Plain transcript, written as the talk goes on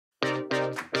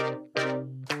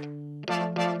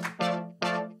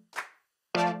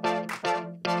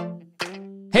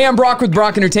Hey, I'm Brock with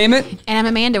Brock Entertainment. And I'm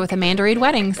Amanda with Amanda Reed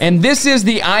Weddings. And this is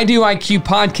the I Do IQ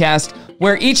podcast,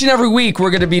 where each and every week we're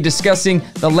going to be discussing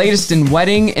the latest in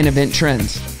wedding and event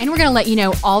trends. And we're going to let you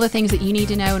know all the things that you need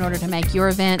to know in order to make your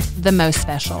event the most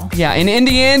special. Yeah, and in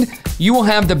the end, you will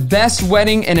have the best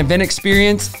wedding and event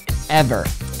experience ever.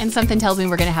 And something tells me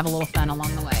we're going to have a little fun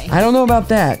along the way. I don't know about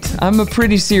that. I'm a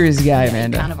pretty serious guy, Yeah,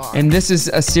 Amanda. you kind of are. And this is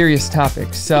a serious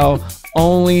topic, so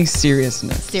only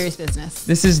seriousness. Serious business.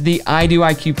 This is the I Do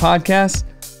IQ podcast.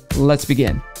 Let's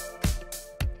begin.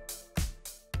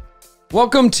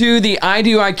 Welcome to the I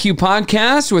Do IQ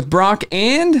podcast with Brock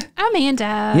and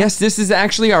Amanda. Yes, this is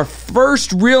actually our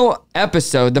first real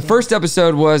episode. The first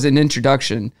episode was an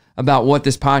introduction about what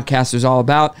this podcast is all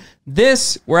about.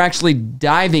 This, we're actually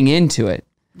diving into it.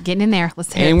 Getting in there.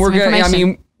 Let's hear And some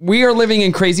information. we are living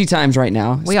in crazy times right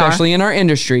now, especially in our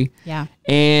industry. Yeah.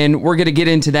 And we're going to get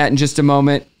into that in just a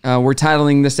moment. We're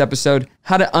titling this episode,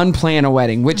 How to Unplan a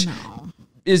Wedding, which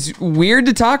is weird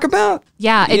to talk about.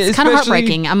 Yeah, it's kind of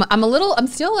heartbreaking. I'm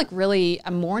still like really,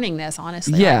 I'm mourning this,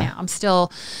 honestly, right now.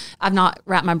 I've not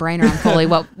wrapped my brain around fully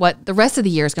what the rest of the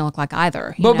year is going to look like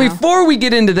either. But before we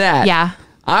get into that,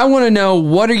 I want to know,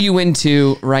 what are you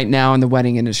into right now in the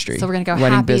wedding industry? So we're going to go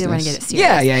wedding happy, business. we're going to get it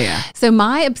serious. Yeah. So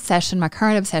my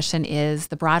current obsession is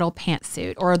the bridal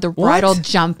pantsuit or the bridal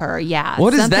jumper. Yeah.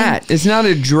 What is that? It's not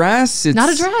a dress? It's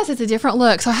not a dress. It's a different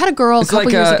look. So I had a girl a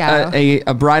couple years ago.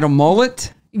 A bridal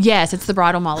mullet? Yes, it's the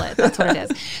bridal mullet. That's what it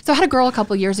is. So I had a girl a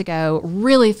couple years ago,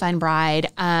 really fun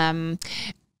bride.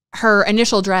 Her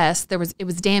initial dress, it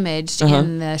was damaged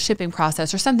in the shipping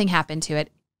process, or something happened to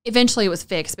it. Eventually it was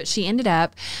fixed, but she ended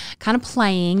up kind of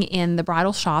playing in the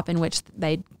bridal shop in which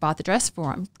they bought the dress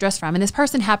from. And this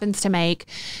person happens to make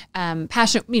she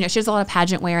has a lot of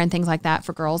pageant wear and things like that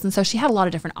for girls. And so she had a lot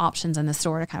of different options in the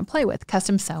store to kind of play with,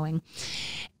 custom sewing.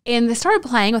 And they started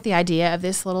playing with the idea of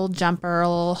this little jumper, a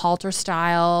little halter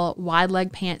style, wide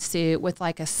leg pantsuit with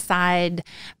like a side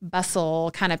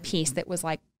bustle kind of piece that was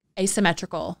like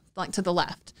asymmetrical, like to the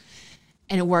left.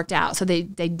 And it worked out. So they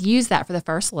used that for the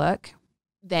first look.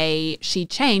 She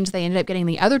changed. They ended up getting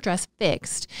the other dress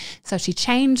fixed. So she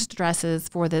changed dresses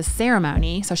for this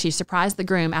ceremony. So she surprised the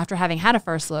groom after having had a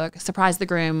first look, surprised the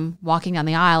groom walking down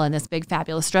the aisle in this big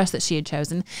fabulous dress that she had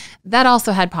chosen. That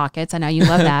also had pockets. I know you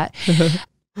love that.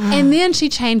 And then she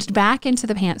changed back into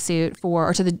the pantsuit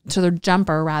to the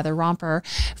jumper, rather, romper,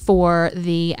 for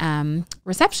the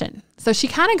reception. So she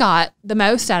kind of got the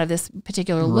most out of this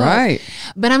particular look. Right.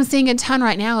 But I'm seeing a ton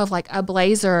right now of like a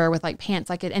blazer with like pants,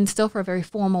 and still for a very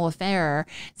formal affair,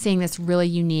 seeing this really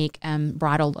unique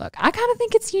bridal look. I kind of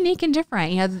think it's unique and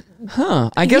different.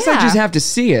 I guess I just have to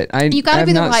see it. You got to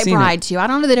be the right bride too. I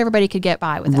don't know that everybody could get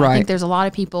by with it. I think there's a lot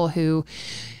of people who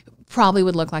probably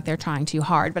would look like they're trying too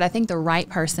hard. But I think the right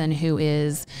person who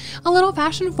is a little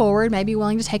fashion forward, maybe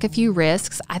willing to take a few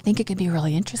risks, I think it could be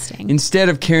really interesting. Instead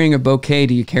of carrying a bouquet,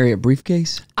 do you carry a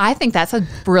briefcase? I think that's a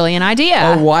brilliant idea.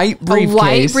 A white briefcase. A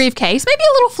white briefcase. Maybe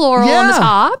a little floral on the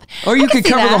top. Or you could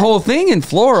cover the whole thing in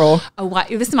floral. You might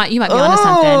be onto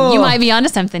something. You might be onto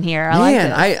something here. I like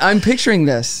this. I'm picturing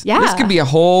this. Yeah. This could be a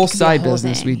whole side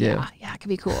business we do. Yeah, it could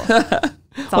be cool.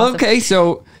 Awesome. Okay,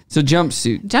 so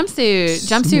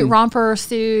jumpsuit, romper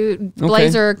suit,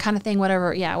 blazer kind of thing,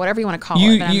 whatever you want to call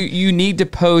it. You need to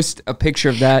post a picture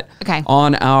of that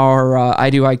on our I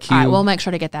Do IQ. All right, we'll make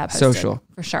sure to get that posted. Social.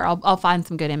 For sure. I'll find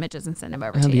some good images and send them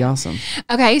over to you. That'd be awesome.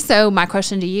 Okay, so my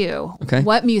question to you. Okay.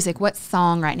 What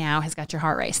song right now has got your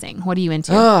heart racing? What are you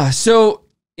into? So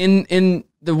in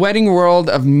the wedding world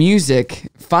of music,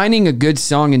 finding a good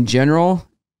song in general,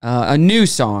 a new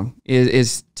song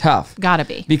is tough. Gotta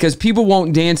be. Because people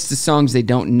won't dance to songs they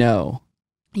don't know.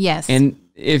 Yes. And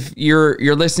if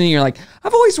you're listening, you're like,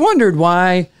 I've always wondered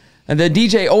why the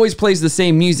DJ always plays the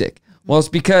same music. Well, it's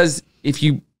because if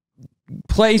you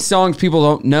play songs people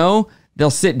don't know,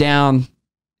 they'll sit down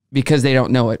because they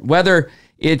don't know it. Whether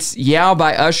it's Yeah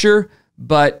by Usher,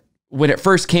 but when it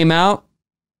first came out,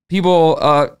 people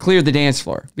cleared the dance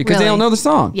floor because they don't know the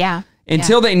song. Yeah.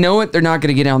 Until they know it, they're not going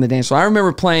to get on the dance floor. I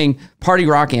remember playing Party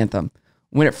Rock Anthem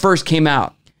when it first came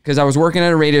out because I was working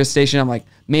at a radio station. I'm like,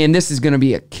 man, this is going to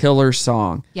be a killer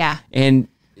song. Yeah. And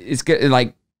it's good,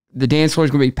 like the dance floor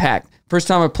is going to be packed. First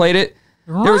time I played it,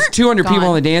 there was 200 people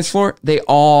on the dance floor. They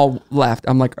all left.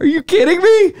 I'm like, are you kidding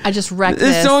me? I just wrecked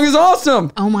this song is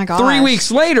awesome. Oh my gosh. 3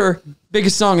 weeks later,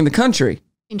 biggest song in the country.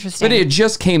 Interesting. But it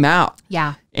just came out.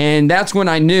 Yeah. And that's when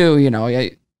I knew,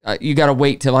 you got to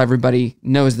wait till everybody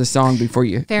knows the song before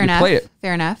you play it.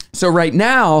 Fair enough. So right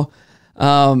now,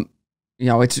 I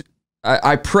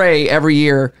pray every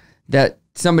year that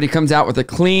somebody comes out with a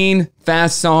clean,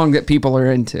 fast song that people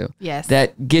are into. Yes.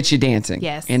 That gets you dancing.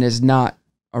 Yes. And is not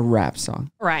a rap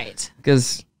song. Right.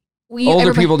 Because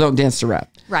older people don't dance to rap.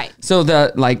 Right. So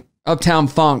the like Uptown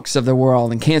Funks of the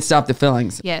world and Can't Stop the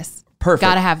Feelings. Yes. Perfect.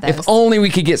 Gotta have those. If only we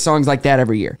could get songs like that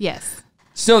every year. Yes.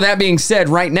 So that being said,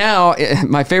 right now,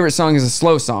 my favorite song is a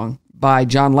slow song by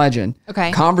John Legend.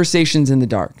 Okay. Conversations in the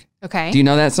Dark. Okay. Do you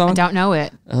know that song? I don't know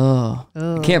it. Oh.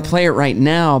 I can't play it right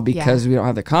now because we don't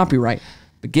have the copyright.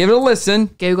 But give it a listen.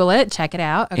 Google it. Check it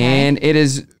out. Okay. And it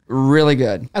is really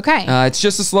good. Okay. It's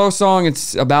just a slow song.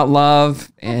 It's about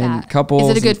love and couples.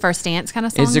 Is it a good first dance kind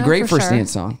of song? It's a great first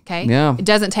dance song. Okay. Yeah. It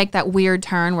doesn't take that weird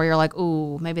turn where you're like,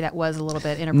 ooh, maybe that was a little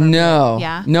bit inappropriate. No.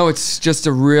 Yeah. No, it's just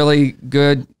a really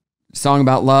good song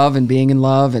about love and being in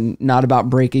love and not about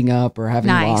breaking up or having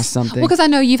lost something. Well, because I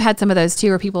know you've had some of those too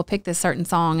where people pick this certain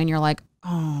song and you're like,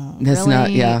 oh, that's really?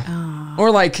 not, yeah. Oh.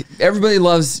 Or like everybody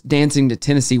loves dancing to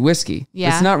Tennessee Whiskey. Yeah.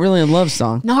 It's not really a love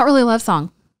song. Not really a love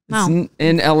song. No.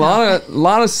 And a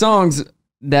lot of songs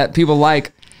that people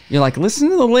like, you're like, listen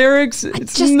to the lyrics. I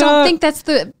just don't think that's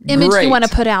the image you want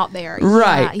to put out there.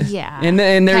 Right. Yeah. And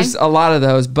there's a lot of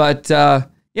those. But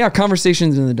yeah,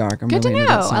 Conversations in the Dark. I'm good really to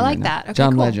into know. that song I like right that. Okay,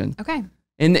 John cool. Legend. Okay.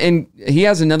 And he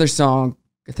has another song,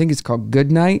 I think it's called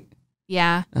Good Night.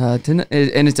 Yeah. And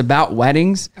it's about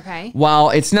weddings. Okay. While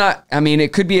it's not, I mean,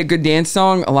 it could be a good dance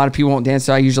song. A lot of people won't dance,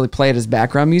 so I usually play it as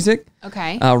background music.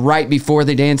 Okay. Right before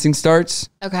the dancing starts.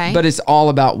 Okay. But it's all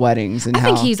about weddings and I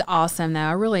think he's awesome, though.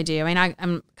 I really do. I mean,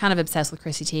 I'm kind of obsessed with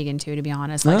Chrissy Teigen, too, to be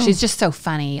honest. Like, she's just so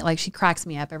funny. Like, she cracks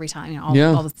me up every time, all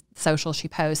the social she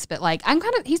posts. But, like,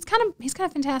 he's kind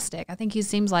of fantastic. I think he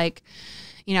seems like,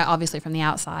 obviously from the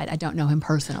outside, I don't know him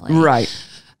personally. Right.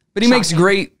 But he makes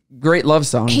great love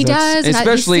songs. He does.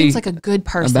 Especially he seems like a good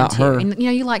person about too. her. And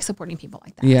you like supporting people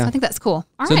like that. Yeah. So I think that's cool.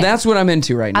 All so right. that's what I'm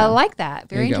into right now. I like that.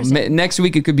 Very interesting. Next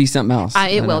week it could be something else.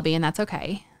 It will be, and that's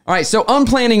okay. All right. So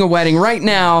unplanning a wedding right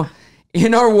now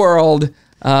in our world.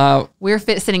 We're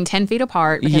sitting 10 feet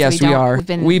apart. Yes, we are.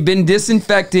 We've been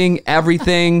disinfecting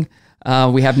everything.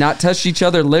 We have not touched each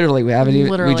other. Literally, we haven't.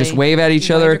 We just wave at each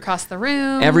other across the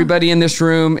room. Everybody in this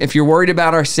room. If you're worried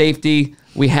about our safety,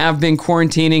 we have been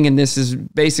quarantining, and this is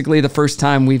basically the first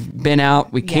time we've been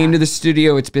out. We came to the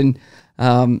studio. It's been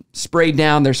sprayed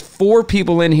down. There's 4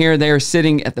 people in here. They are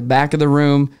sitting at the back of the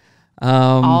room.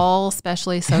 All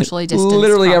socially distanced.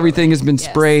 Literally everything has been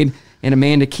sprayed, and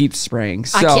Amanda keeps spraying.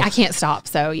 So I can't stop.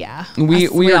 So yeah,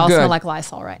 we all good. smell like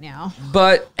Lysol right now.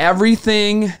 But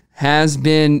everything has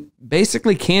been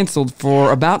basically canceled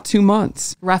for about 2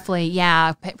 months. Roughly,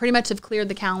 yeah. Pretty much have cleared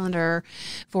the calendar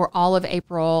for all of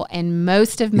April and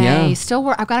most of May. Yeah.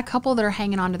 Still, I've got a couple that are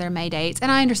hanging on to their May dates,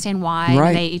 and I understand why.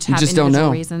 Right. They each You have just don't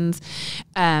individual know. reasons.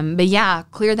 But yeah,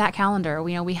 cleared that calendar.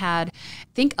 We had,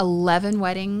 I think, 11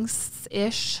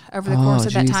 weddings-ish over the course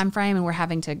of that time frame, and we're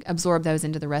having to absorb those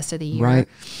into the rest of the year. Right.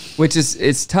 Which is,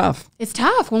 it's tough. It's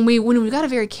tough when we've got a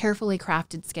very carefully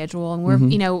crafted schedule, and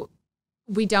we're,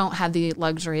 we don't have the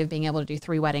luxury of being able to do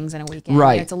 3 weddings in a weekend.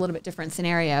 Right. It's a little bit different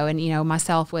scenario. And,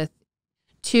 myself with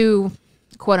 2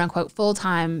 quote unquote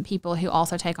full-time people who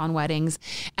also take on weddings,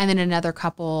 and then another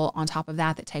couple on top of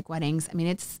that take weddings. I mean,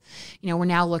 it's, we're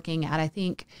now looking at, I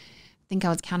think I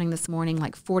was counting this morning,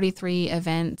 like 43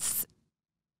 events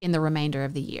in the remainder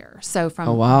of the year. So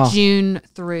from June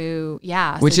through,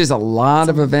 which is a lot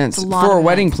of events for a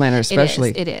wedding planner,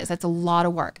 especially. It is. That's a lot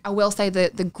of work. I will say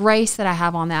that the grace that I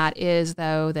have on that is,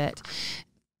 though, that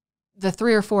the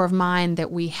 3 or 4 of mine that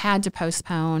we had to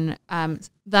postpone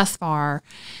thus far,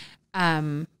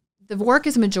 the work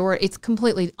is it's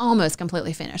almost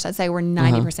completely finished. I'd say we're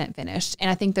 90% finished.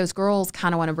 And I think those girls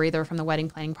kind of want a breather from the wedding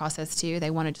planning process too. They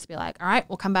want to just be like, all right,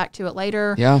 we'll come back to it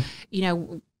later. Yeah.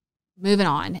 Moving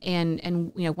on.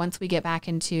 And once we get back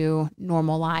into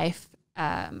normal life,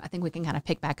 I think we can kind of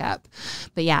pick back up.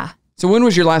 But yeah. So when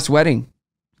was your last wedding?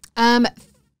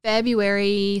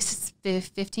 February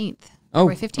 15th. Oh,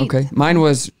 February 15th. Okay. Mine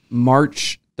was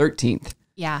March 13th.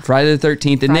 Yeah. Friday the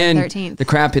 13th. And then 13th. The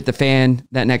crap hit the fan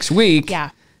that next week. Yeah.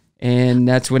 And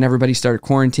that's when everybody started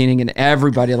quarantining, and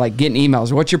everybody getting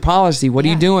emails. What's your policy? What are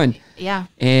you doing? Yeah.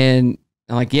 And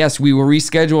I'm like, yes, we will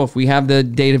reschedule. If we have the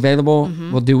date available,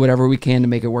 we'll do whatever we can to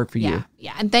make it work for you.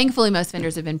 Yeah. And thankfully, most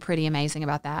vendors have been pretty amazing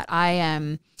about that.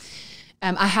 I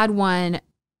had one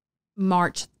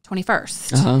March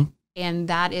 21st. And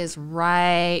that is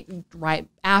right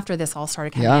after this all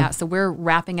started coming out. So we're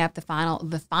wrapping up the final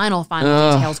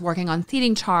details, working on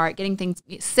seating chart, getting things,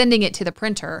 sending it to the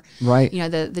printer. Right.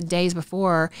 The days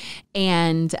before,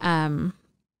 and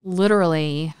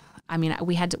literally, I mean,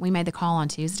 we made the call on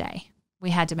Tuesday. We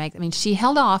had to make. I mean, she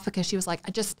held off because she was like,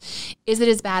 is it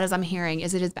as bad as I'm hearing?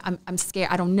 I'm scared.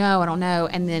 I don't know.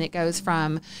 And then it goes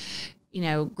from,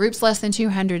 groups less than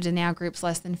 200 to now groups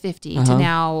less than 50 to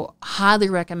now highly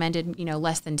recommended,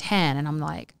 less than 10. And I'm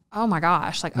like, oh my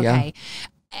gosh, like, okay,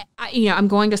 I'm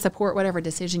going to support whatever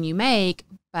decision you make,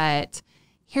 but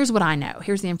here's what I know.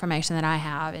 Here's the information that I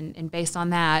have. And based on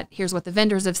that, here's what the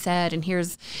vendors have said, and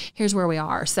here's where we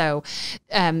are. So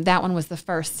that one was the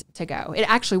first to go. It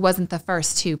actually wasn't the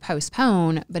first to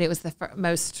postpone, but it was the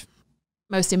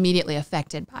most immediately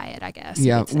affected by it, I guess.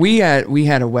 Yeah, we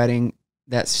had a wedding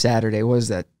that Saturday. What was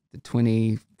that, the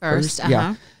 21st?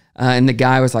 Yeah. And the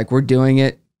guy was like, we're doing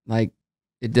it. Like,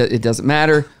 it doesn't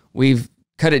matter. We've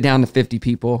cut it down to 50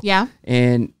 people. Yeah.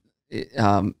 And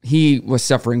he was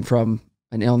suffering from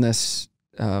an illness,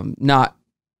 not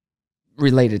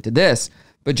related to this,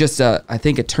 but just I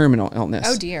think a terminal illness.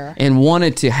 Oh dear. And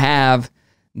wanted to have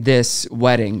this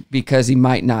wedding because he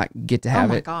might not get to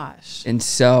have it. Oh my gosh. And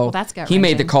so he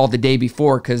made the call the day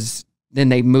before, because then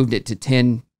they moved it to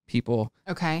 10 people.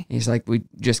 Okay. And he's like, we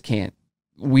just can't.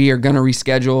 We are going to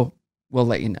reschedule. We'll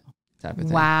let you know. Type of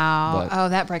thing. Wow. But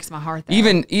that breaks my heart, though.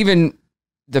 Even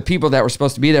the people that were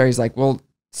supposed to be there, he's like, well,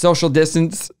 social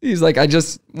distance. He's like, I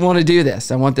just want to do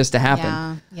this. I want this to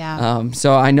happen. Yeah.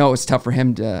 So I know it's tough for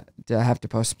him to have to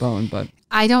postpone, but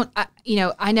I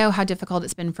know how difficult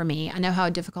it's been for me. I know how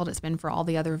difficult it's been for all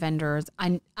the other vendors.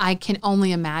 I can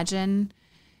only imagine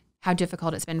how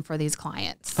difficult it's been for these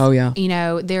clients. Oh yeah.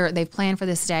 They've planned for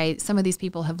this day. Some of these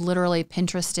people have literally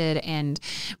Pinterested and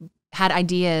had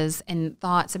ideas and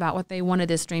thoughts about what they wanted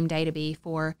this dream day to be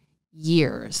for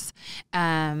years.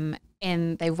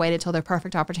 And they've waited till their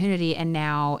perfect opportunity, and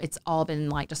now it's all been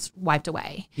like just wiped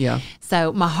away. Yeah.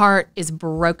 So my heart is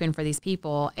broken for these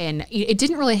people, and it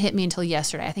didn't really hit me until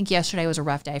yesterday. I think yesterday was a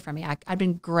rough day for me. I'd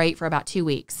been great for about 2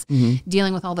 weeks,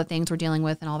 dealing with all the things we're dealing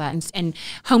with and all that, and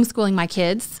homeschooling my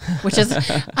kids, which is,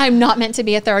 I'm not meant to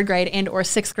be a 3rd grade and or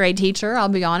 6th grade teacher. I'll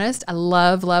be honest. I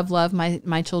love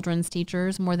my children's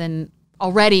teachers more than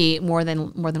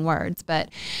words, but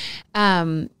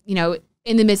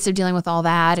in the midst of dealing with all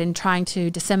that and trying to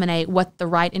disseminate what the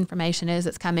right information is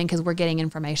that's coming, because we're getting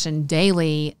information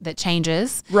daily that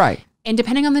changes. Right. And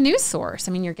depending on the news source,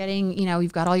 I mean, you're getting,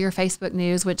 you've got all your Facebook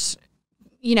news, which,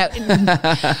 we know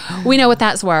what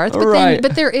that's worth. But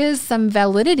but there is some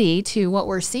validity to what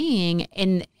we're seeing.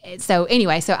 And so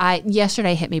anyway,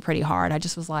 yesterday hit me pretty hard. I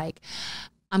just was like,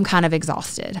 I'm kind of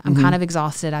exhausted.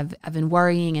 I've been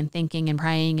worrying and thinking and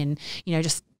praying and,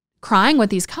 just crying with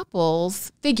these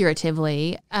couples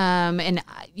figuratively. It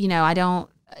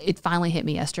finally hit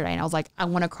me yesterday, and I was like, I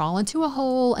want to crawl into a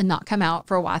hole and not come out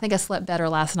for a while. I think I slept better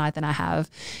last night than I have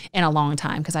in a long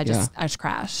time, because I just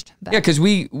crashed. But. Yeah, because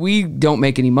we don't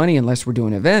make any money unless we're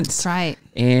doing events. That's right.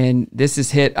 And this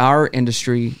has hit our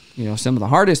industry, some of the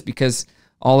hardest, because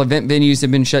all event venues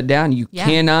have been shut down. You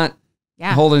cannot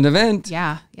hold an event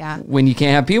when you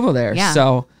can't have people there. Yeah.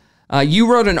 So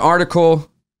you wrote an article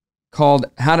called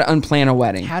How to Unplan a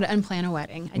Wedding. How to Unplan a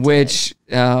Wedding. Which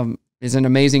is an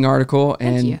amazing article.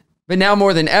 Thank you. But now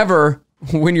more than ever,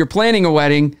 when you're planning a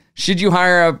wedding, should you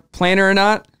hire a planner or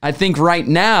not? I think right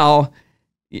now,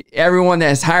 everyone that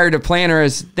has hired a planner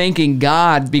is thanking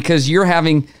God, because you're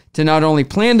having to not only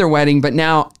plan their wedding, but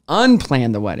now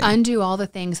unplan the wedding. Undo all the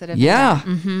things that have been done.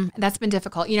 Mm-hmm. That's been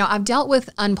difficult. I've dealt with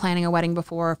unplanning a wedding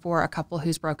before for a couple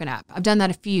who's broken up. I've done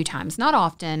that a few times, not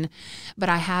often, but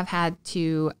I have had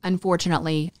to,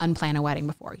 unfortunately, unplan a wedding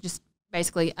before. Just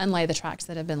basically unlay the tracks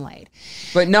that have been laid.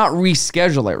 But not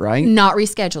reschedule it, right? Not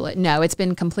reschedule it. No, it's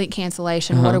been complete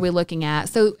cancellation. What are we looking at?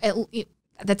 So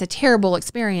that's a terrible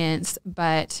experience,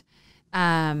 but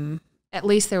at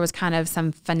least there was kind of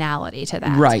some finality to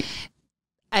that. Right.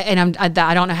 I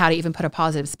don't know how to even put a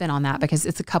positive spin on that, because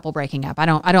it's a couple breaking up. I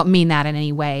don't mean that in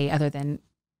any way other than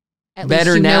at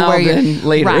better least now than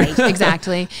later. Right,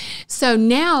 exactly. So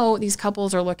now these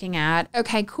couples are looking at,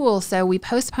 okay, cool. So we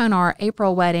postpone our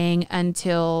April wedding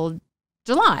until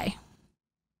July.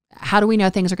 How do we know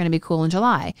things are going to be cool in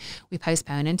July? We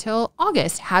postpone until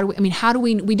August.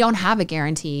 We don't have a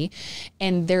guarantee.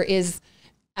 And as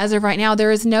of right now,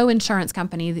 there is no insurance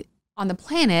company on the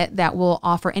planet that will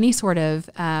offer any sort of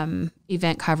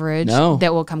event coverage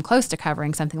that will come close to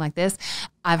covering something like this.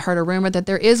 I've heard a rumor that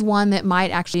there is one that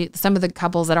might actually, some of the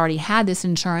couples that already had this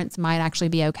insurance might actually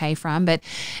be okay from, but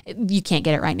you can't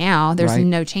get it right now. There's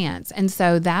no chance. And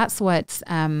so that's what's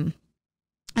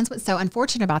so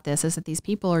unfortunate about this, is that these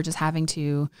people are just having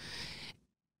to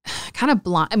kind of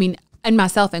and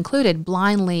myself included,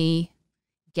 blindly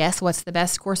guess what's the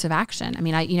best course of action.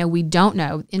 We don't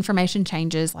know. Information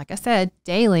changes, like I said,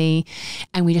 daily,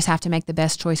 and we just have to make the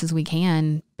best choices we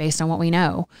can based on what we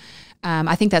know.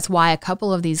 I think that's why a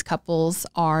couple of these couples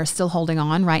are still holding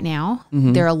on right now.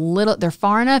 Mm-hmm. They're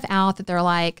far enough out that they're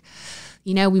like,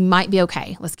 we might be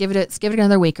okay. Let's give it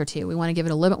another week or two. We want to give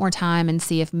it a little bit more time and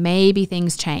see if maybe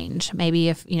things change. Maybe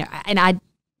if, and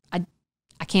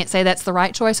I can't say that's the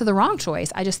right choice or the wrong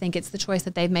choice. I just think it's the choice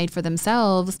that they've made for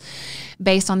themselves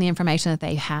based on the information that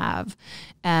they have.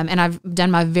 And I've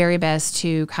done my very best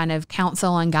to kind of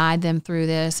counsel and guide them through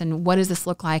this. And what does this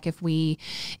look like if we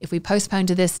postpone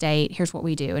to this date? Here's what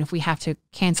we do. And if we have to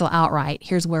cancel outright,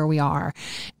 here's where we are.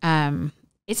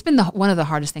 It's been one of the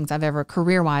hardest things I've ever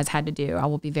career-wise had to do. I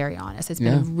will be very honest. It's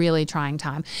been a really trying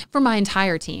time for my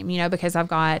entire team, because I've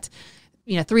got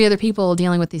 3 other people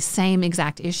dealing with these same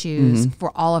exact issues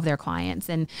for all of their clients.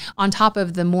 And on top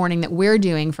of the mourning that we're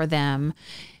doing for them,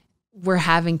 we're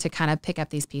having to kind of pick up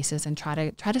these pieces and try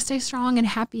to stay strong and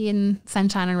happy and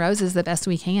sunshine and roses the best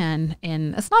we can.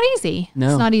 And it's not easy. No.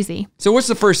 It's not easy. So what's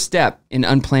the first step in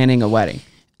unplanning a wedding?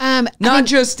 Not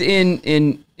just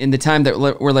in the time that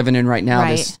we're living in right now,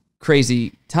 this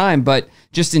crazy time, but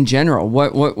just in general,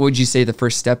 what would you say the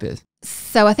first step is?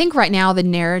 So I think right now the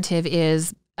narrative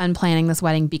is unplanning this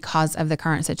wedding because of the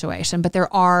current situation, but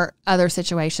there are other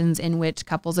situations in which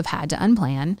couples have had to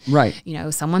unplan. Right.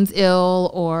 Someone's ill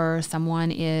or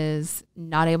someone is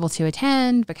not able to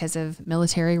attend because of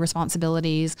military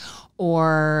responsibilities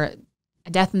or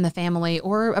a death in the family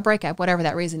or a breakup, whatever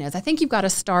that reason is. I think you've got to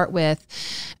start with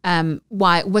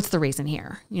what's the reason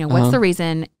here? What's the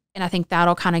reason? And I think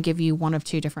that'll kind of give you one of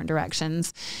 2 different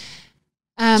directions.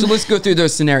 So let's go through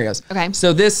those scenarios. Okay.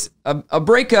 So a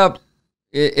breakup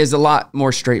is a lot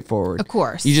more straightforward. Of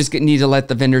course. You just need to let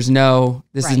the vendors know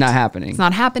this is not happening. It's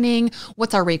not happening.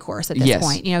 What's our recourse at this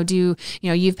point?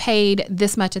 You've paid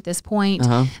this much at this point.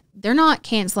 They're not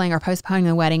canceling or postponing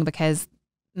the wedding because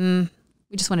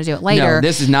we just want to do it later. No,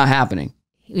 this is not happening.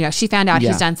 She found out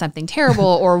he's done something terrible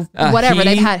or whatever.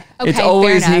 They've had, it's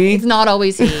always fair enough. he. It's not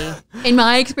always he. In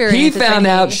my experience, he found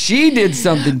out she did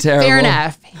something terrible. Fair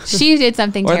enough. She did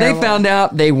something terrible. Or they found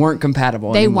out they weren't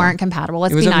compatible They anymore. weren't compatible.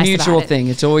 Let's be nice about it. It was a mutual thing.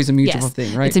 It's always a mutual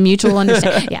thing, right? It's a mutual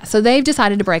understanding. Yeah. So they've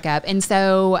decided to break up. And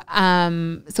so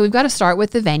so we've got to start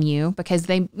with the venue because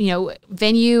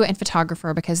venue and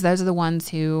photographer, because those are the ones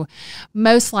who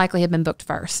most likely have been booked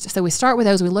first. So we start with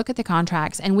those. We look at the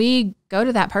contracts and we go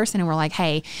to that person and we're like,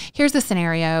 hey, here's the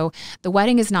scenario. The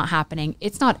wedding is not happening.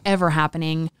 It's not ever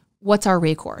happening. What's our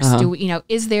recourse?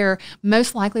 Is there,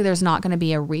 most likely there's not going to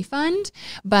be a refund,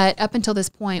 but up until this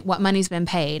point, what money's been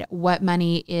paid, what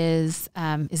money is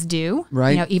due,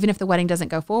 right? Even if the wedding doesn't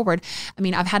go forward. I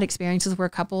mean, I've had experiences where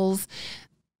couples,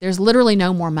 there's literally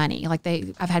no more money.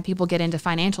 I've had people get into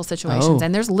financial situations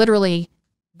and there's literally,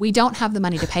 we don't have the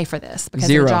money to pay for this because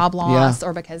of job loss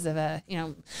or because of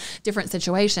different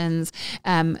situations.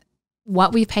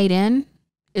 What we've paid in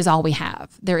is all we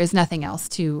have. There is nothing else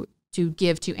to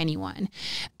give to anyone.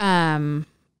 And,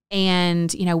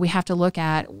 we have to look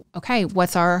at, okay,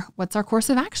 what's our course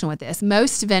of action with this?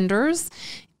 Most vendors,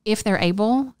 if they're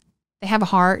able, they have a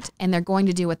heart and they're going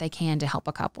to do what they can to help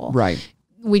a couple. Right.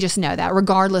 We just know that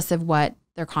regardless of what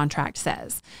their contract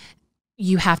says.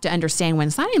 You have to understand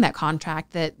when signing that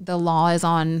contract that the law is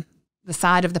on the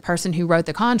side of the person who wrote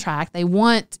the contract. They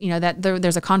want, that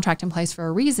there's a contract in place for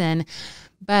a reason,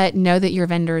 but know that your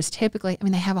vendors typically,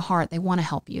 they have a heart. They want to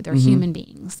help you. They're human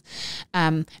beings.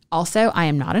 Also, I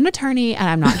am not an attorney and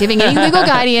I'm not giving any legal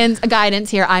guidance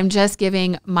here. I'm just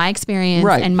giving my experience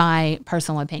and my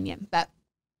personal opinion. But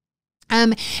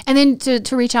and then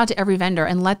to reach out to every vendor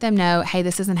and let them know, hey,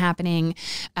 this isn't happening.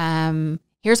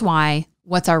 Here's why.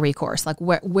 What's our recourse?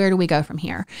 Where do we go from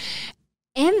here?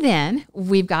 And then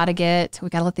we've got to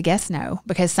let the guests know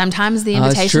because sometimes the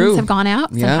invitations have gone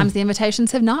out. Sometimes the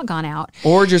invitations have not gone out.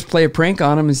 Or just play a prank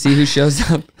on them and see who shows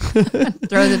up.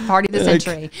 Throw the party of the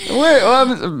century.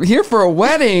 I'm here for a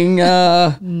wedding.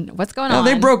 What's going on?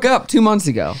 They broke up 2 months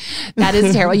ago. That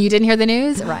is terrible. You didn't hear the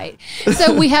news? Right.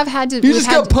 So we have had to. You just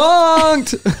got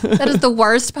punked. That is the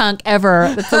worst punk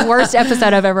ever. That's the worst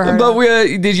episode I've ever heard But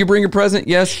of. Did you bring a present?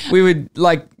 Yes. We would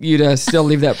like you to still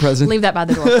leave that present. Leave that by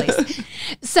the door, please.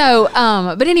 So,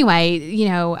 but anyway,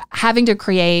 having to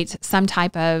create some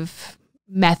type of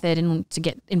method and to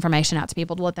get information out to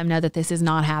people to let them know that this is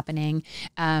not happening.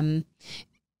 I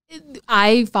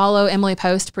follow Emily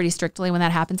Post pretty strictly when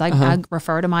that happens. I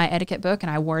refer to my etiquette book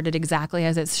and I word it exactly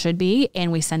as it should be.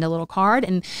 And we send a little card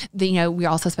and we're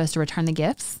also supposed to return the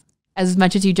gifts. As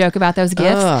much as you joke about those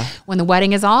gifts, when the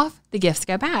wedding is off, the gifts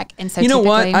go back. And so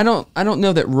what? I don't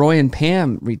know that Roy and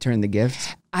Pam returned the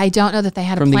gifts. I don't know that they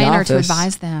had a planner to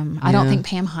advise them. I don't think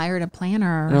Pam hired a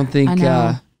planner. I don't think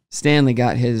Stanley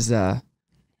got his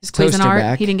His toaster Cuisinart,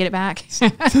 back. he didn't get it back.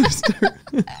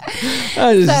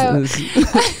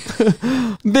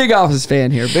 Big Office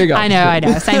fan here. Big Office. I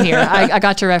know. Same here. I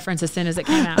got your reference as soon as it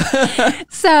came out.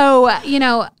 So,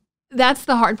 that's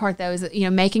the hard part though, is,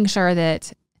 making sure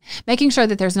that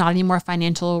there's not any more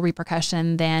financial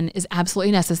repercussion than is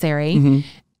absolutely necessary. Mm-hmm.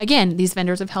 Again, these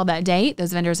vendors have held that date.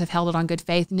 Those vendors have held it on good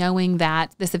faith, knowing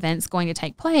that this event's going to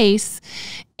take place,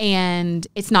 and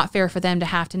it's not fair for them to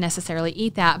have to necessarily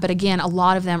eat that. But again, a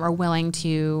lot of them are willing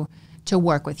to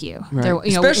work with you. Right.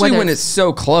 Especially when it's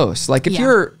so close. Like if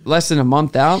you're less than a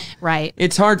month out, right,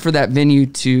 it's hard for that venue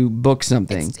to book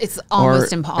something. It's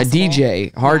almost impossible. A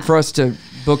DJ, hard for us to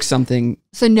book something.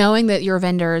 So knowing that your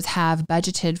vendors have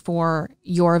budgeted for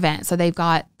your event, so they've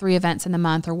got 3 events in the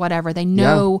month or whatever, they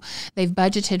know they've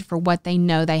budgeted for what they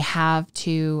know they have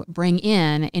to bring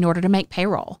in order to make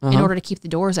payroll, in order to keep the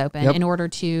doors open, in order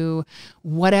to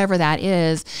whatever that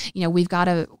is.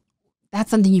 That's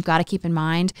something you've got to keep in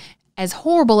mind. As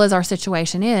horrible as our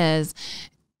situation is,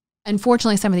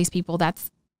 unfortunately, some of these people,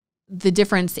 that's the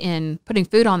difference in putting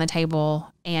food on the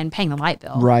table and paying the light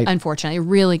bill. Right. Unfortunately, it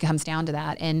really comes down to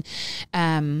that. And,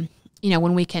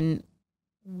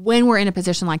 when we're in a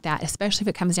position like that, especially if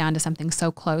it comes down to something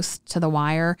so close to the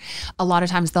wire, a lot of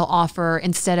times they'll offer,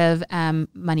 instead of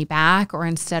money back or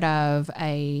instead of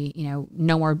no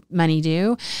more money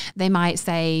due, they might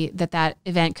say that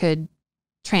event could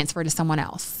transfer to someone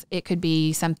else. It could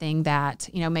be something that,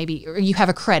 maybe, or you have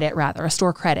a credit, rather, a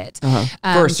store credit for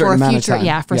a certain amount of time.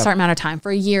 Yeah, for a certain amount of time,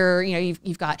 for a year,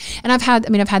 you've got, and I've had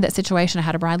that situation. I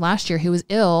had a bride last year who was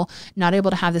ill, not able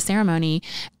to have the ceremony.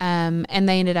 And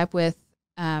they ended up with,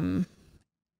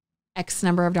 X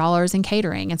number of dollars in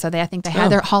catering. And so I think they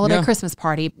had their holiday Christmas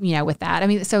party, with that. I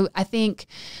mean, so I think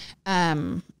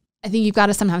you've got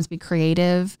to sometimes be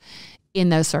creative in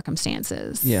those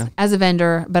circumstances, as a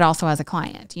vendor, but also as a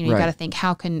client. You've got to think,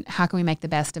 how can we make the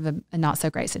best of a not so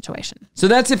great situation? So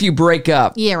that's if you break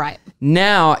up. Yeah, right.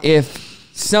 Now, if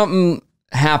something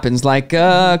happens like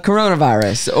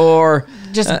coronavirus or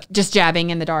just jabbing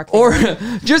in the dark, or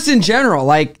just in general,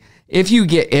 like if you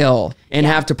get ill and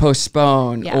have to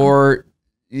postpone, or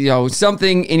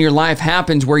something in your life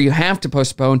happens where you have to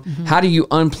postpone, how do you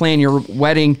unplan your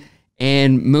wedding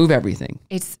and move everything?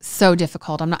 It's so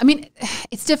difficult.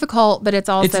 It's difficult, but it's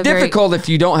also difficult if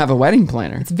you don't have a wedding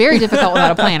planner. It's very difficult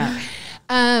without a planner.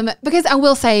 Because I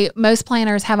will say most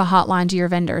planners have a hotline to your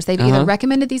vendors. They've either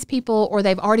recommended these people or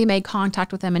they've already made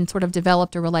contact with them and sort of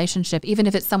developed a relationship. Even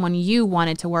if it's someone you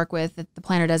wanted to work with that the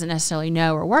planner doesn't necessarily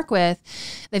know or work with,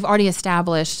 they've already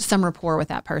established some rapport with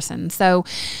that person. So,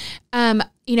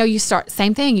 you start,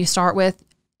 same thing. You start with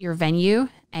your venue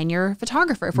and your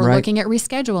photographer. If we're looking at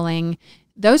rescheduling,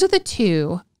 those are the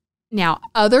two. Now,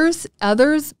 others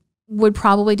would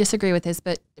probably disagree with this,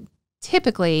 but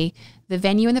typically the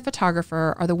venue and the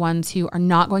photographer are the ones who are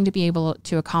not going to be able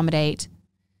to accommodate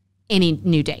any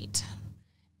new date.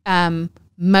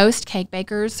 Most cake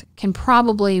bakers can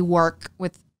probably work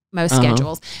with most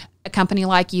schedules. A company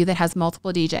like you that has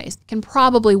multiple DJs can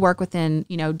probably work within,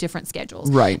 different schedules.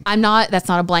 Right. That's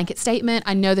not a blanket statement.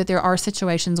 I know that there are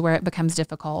situations where it becomes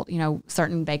difficult.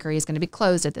 Certain bakery is going to be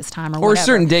closed at this time or whatever.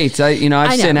 Certain dates.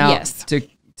 I've sent out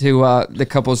to the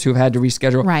couples who've had to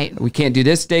reschedule. Right. We can't do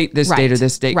this date, this date, or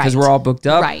this date because we're all booked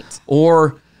up. Right.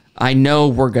 Or I know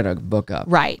we're going to book up.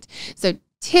 Right. So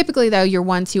typically, though, your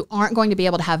ones who aren't going to be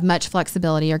able to have much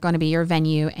flexibility are going to be your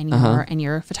venue and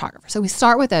your photographer. So we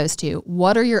start with those two.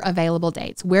 What are your available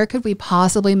dates? Where could we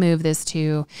possibly move this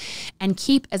to and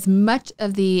keep as much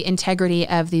of the integrity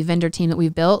of the vendor team that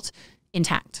we've built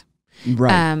intact?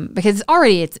 Right. Because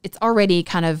it's already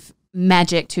kind of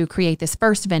magic to create this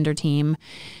first vendor team,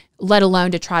 let alone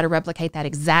to try to replicate that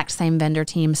exact same vendor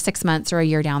team 6 months or a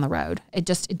year down the road. It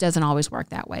doesn't always work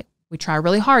that way. We try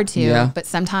really hard to, but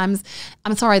sometimes,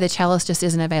 I'm sorry, the cellist just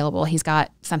isn't available. He's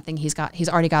got something he's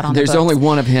already got on the books. There's only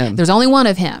one of him. There's only one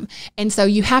of him. And so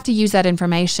you have to use that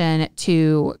information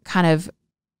to kind of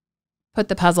put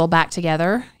the puzzle back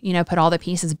together, put all the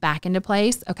pieces back into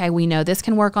place. Okay, we know this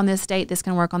can work on this date. This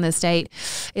can work on this date.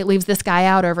 It leaves this guy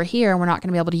out over here and we're not going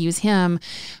to be able to use him.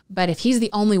 But if he's the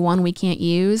only one we can't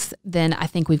use, then I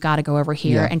think we've got to go over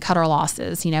here and cut our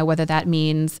losses, whether that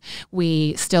means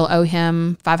we still owe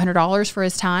him $500 for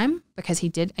his time because he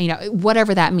did,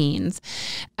 whatever that means.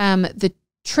 The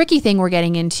tricky thing we're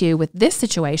getting into with this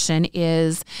situation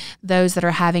is those that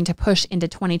are having to push into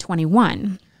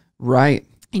 2021. Right.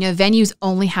 Venues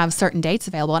only have certain dates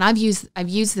available. And I've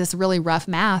used this really rough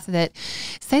math that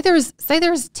say there's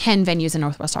 10 venues in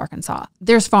Northwest Arkansas.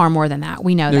 There's far more than that.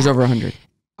 We know there's over 100.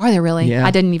 Are there really? Yeah.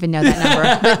 I didn't even know that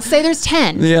number. But say there's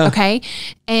 10, okay?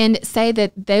 And say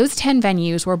that those 10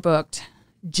 venues were booked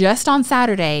just on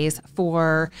Saturdays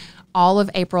for all of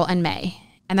April and May.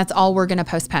 And that's all we're going to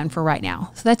postpone for right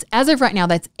now. So that's, as of right now,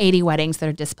 that's 80 weddings that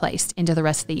are displaced into the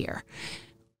rest of the year.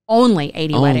 Only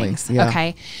 80 weddings. Yeah.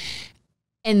 Okay.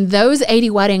 And those 80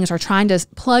 weddings are trying to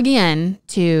plug in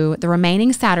to the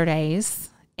remaining Saturdays.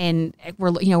 And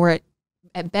we're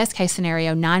at best case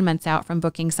scenario, 9 months out from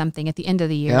booking something at the end of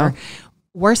the year. Yeah.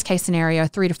 Worst case scenario,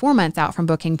 3 to 4 months out from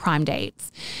booking prime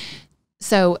dates.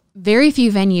 So very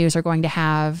few venues are going to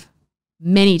have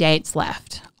many dates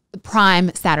left.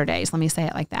 Prime Saturdays, let me say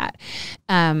it like that.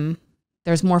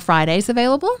 There's more Fridays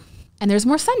available and there's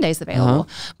more Sundays available.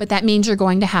 But that means you're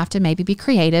going to have to maybe be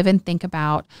creative and think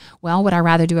about, well, would I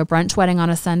rather do a brunch wedding on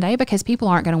a Sunday? Because people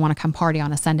aren't going to want to come party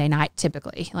on a Sunday night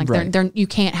typically. Like you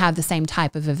can't have the same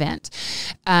type of event.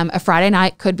 A Friday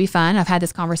night could be fun. I've had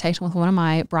this conversation with one of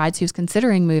my brides who's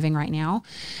considering moving right now,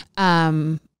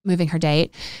 moving her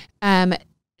date.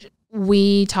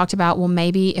 We talked about, well,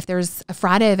 maybe if there's a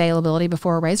Friday availability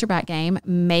before a Razorback game,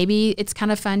 maybe it's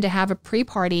kind of fun to have a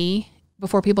pre-party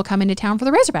before people come into town for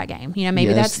the Razorback game.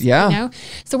 Maybe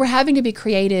so we're having to be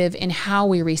creative in how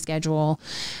we reschedule,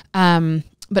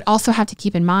 but also have to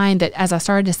keep in mind that, as I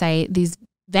started to say, these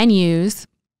venues,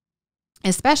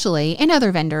 especially, and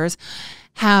other vendors,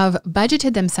 have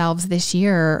budgeted themselves this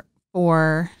year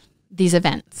for these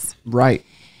events. Right.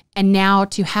 And now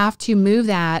to have to move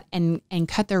that and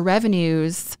cut their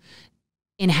revenues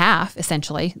in half,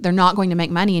 essentially, they're not going to make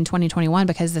money in 2021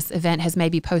 because this event has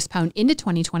maybe postponed into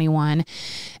 2021.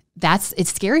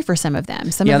 It's scary for some of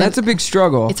them. That's a big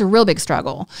struggle. It's a real big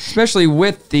struggle, especially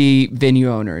with the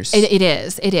venue owners. It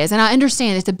is, and I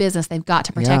understand it's a business. They've got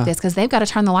to protect this because they've got to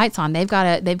turn the lights on. They've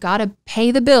got to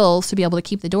pay the bills to be able to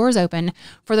keep the doors open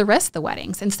for the rest of the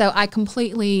weddings. And so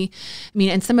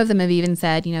and some of them have even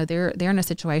said, they're in a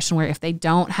situation where if they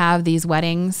don't have these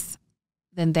weddings,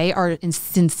 then they are in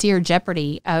sincere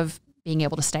jeopardy of being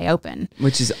able to stay open.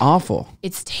 Which is awful.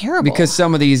 It's terrible. Because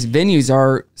some of these venues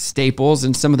are staples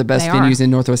and some of the best venues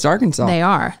in Northwest Arkansas. They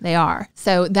are.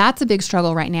 So that's a big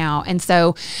struggle right now. And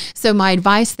so my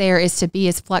advice there is to be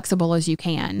as flexible as you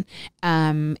can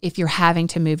if you're having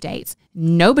to move dates.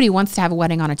 Nobody wants to have a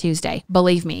wedding on a Tuesday,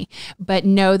 believe me. But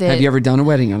know that... Have you ever done a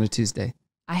wedding on a Tuesday?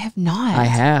 I have not. I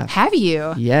have. Have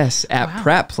you? Yes, at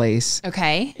Pratt Place.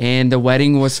 Okay. And the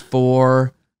wedding was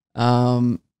for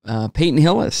Peyton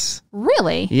Hillis.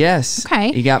 Really? Yes.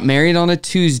 Okay. He got married on a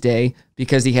Tuesday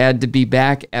because he had to be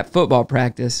back at football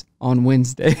practice on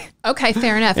Wednesday. Okay,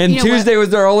 fair enough. And Tuesday was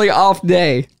their only off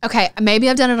day. Okay, maybe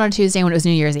I've done it on a Tuesday when it was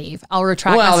New Year's Eve. I'll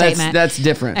retract my statement. That's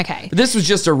different. Okay. But this was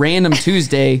just a random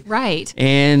Tuesday. Right.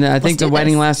 And I think the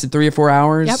wedding lasted 3 or 4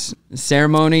 hours. Yep.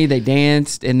 Ceremony, they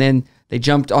danced, and then they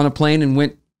jumped on a plane and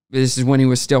went. This is when he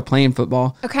was still playing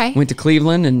football. Okay. Went to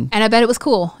Cleveland and I bet it was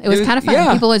cool. It was kind of fun.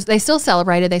 Yeah. People, they still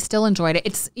celebrated. They still enjoyed it.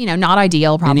 It's, not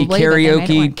ideal probably. And he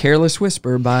karaoke'd Careless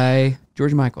Whisper by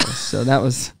George Michael. So that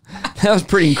was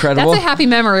pretty incredible. That's a happy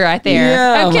memory right there.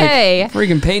 Yeah. Okay.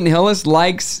 Freaking Peyton Hillis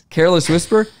likes Careless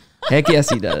Whisper. Heck yes,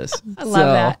 he does. I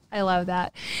love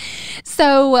that.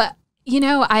 So,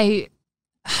 I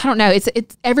don't know.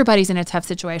 It's everybody's in a tough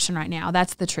situation right now.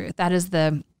 That's the truth. That is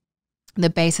the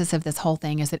basis of this whole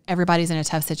thing, is that everybody's in a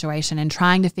tough situation and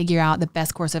trying to figure out the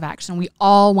best course of action. We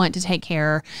all want to take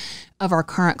care of our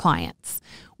current clients,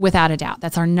 without a doubt.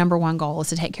 That's our number one goal, is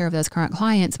to take care of those current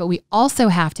clients. But we also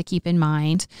have to keep in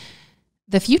mind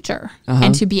the future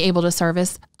and to be able to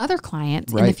service other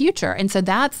clients in the future. And so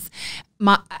that's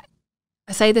I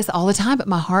say this all the time, but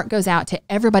my heart goes out to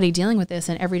everybody dealing with this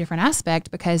in every different aspect,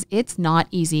 because it's not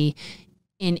easy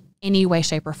in any way,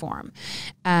 shape, or form.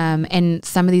 And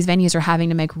some of these venues are having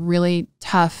to make really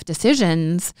tough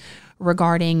decisions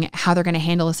regarding how they're going to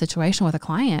handle a situation with a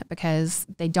client, because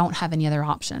they don't have any other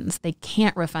options. They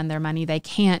can't refund their money. They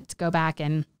can't go back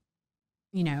and,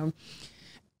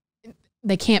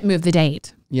 they can't move the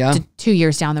date to 2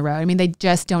 years down the road. I mean, they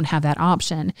just don't have that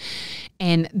option.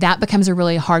 And that becomes a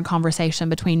really hard conversation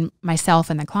between myself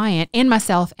and the client, and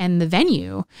myself and the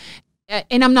venue.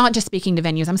 And I'm not just speaking to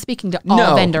venues. I'm speaking to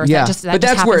all vendors. Yeah. But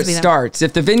that's where it starts.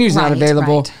 If the venue's not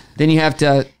available, then you have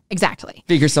to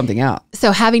figure something out.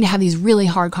 So having to have these really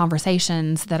hard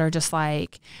conversations that are just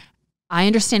like, I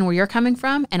understand where you're coming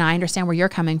from, and I understand where you're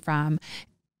coming from,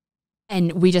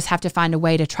 and we just have to find a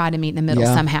way to try to meet in the middle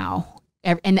somehow.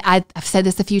 And I've said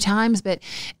this a few times, but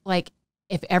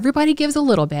if everybody gives a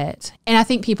little bit, and I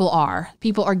think people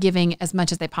are giving as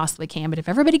much as they possibly can, but if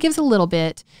everybody gives a little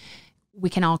bit, we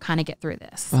can all kind of get through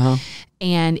this.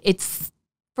 And it's,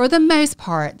 for the most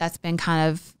part, that's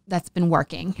been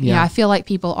working. I feel like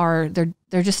people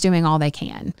they're just doing all they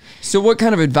can. So what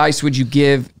kind of advice would you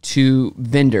give to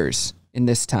vendors in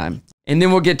this time? And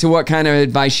then we'll get to what kind of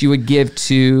advice you would give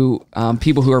to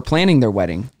people who are planning their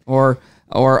wedding or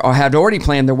have already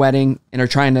planned their wedding and are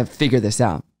trying to figure this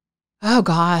out. Oh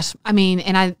gosh. I mean,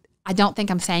 and I don't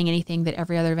think I'm saying anything that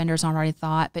every other vendor's already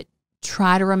thought, but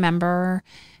try to remember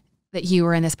that you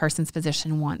were in this person's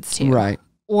position once too. Right.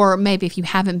 Or maybe if you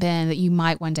haven't been, that you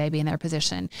might one day be in their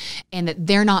position, and that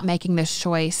they're not making this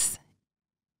choice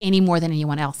any more than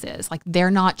anyone else is. Like,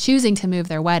 they're not choosing to move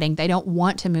their wedding. They don't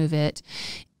want to move it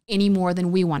any more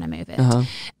than we want to move it.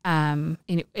 And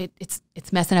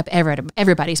it's messing up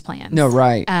everybody's plans. No,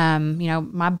 right.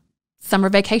 My summer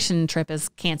vacation trip is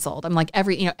canceled. I'm like,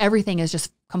 everything is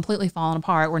just completely falling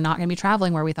apart. We're not going to be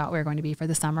traveling where we thought we were going to be for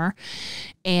the summer.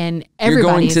 And you're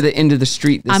going to the end of the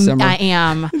street this summer. I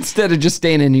am. Instead of just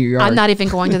staying in your yard. I'm not even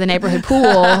going to the neighborhood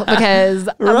pool because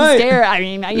I'm scared. I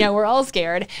mean, we're all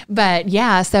scared. But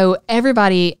yeah, so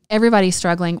everybody's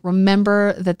struggling.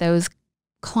 Remember that those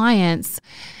clients,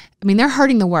 I mean, they're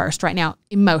hurting the worst right now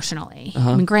emotionally.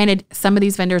 I mean, granted, some of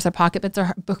these vendors, their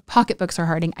pocketbooks are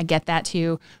hurting. I get that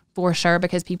too, for sure,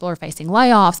 because people are facing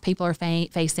layoffs. People are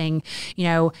facing,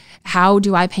 how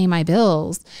do I pay my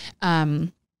bills?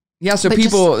 So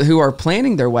people who are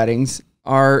planning their weddings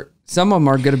some of them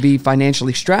are going to be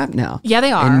financially strapped now. Yeah,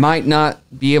 they are. And might not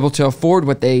be able to afford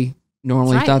what they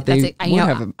normally thought they would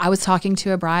have. I was talking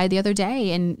to a bride the other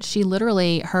day, and she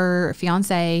literally, her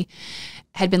fiance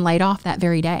had been laid off that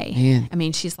very day. Man. I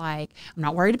mean, she's like, I'm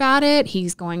not worried about it.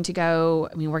 He's going to go,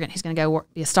 he's going to go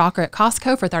be a stalker at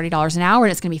Costco for $30 an hour,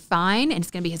 and it's going to be fine. And it's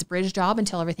going to be his bridge job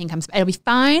until everything comes, it'll be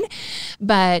fine.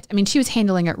 But I mean, she was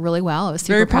handling it really well. I was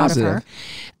super proud of her.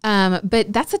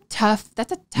 But that's a tough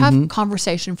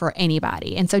conversation for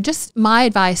anybody. And so just my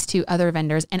advice to other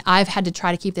vendors, and I've had to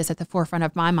try to keep this at the forefront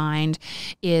of my mind,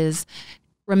 is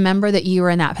remember that you were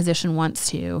in that position once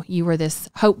too. You were this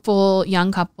hopeful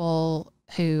young couple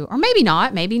who, or maybe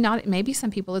not, maybe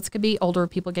some people, it could be older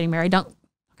people getting married. Don't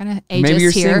kind of age maybe you're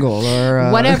here, single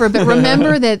or whatever. But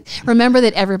remember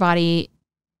that everybody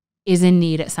is in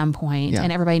need at some point,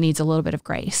 and everybody needs a little bit of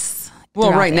grace.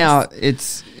 Well, right now,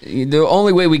 it's the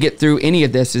only way we get through any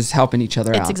of this is helping each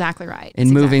other out. It's exactly right.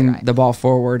 And moving the ball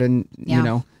forward and,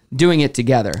 doing it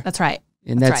together. That's right.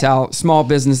 And that's how small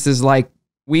businesses like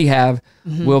we have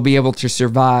will be able to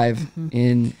survive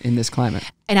in this climate.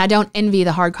 And I don't envy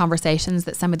the hard conversations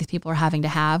that some of these people are having to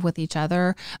have with each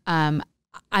other. I'm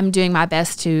doing my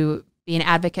best to be an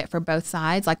advocate for both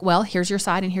sides. Like, well, here's your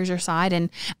side and here's your side, and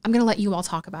I'm going to let you all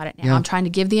talk about it now. I'm trying to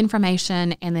give the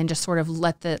information and then just sort of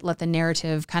let the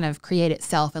narrative kind of create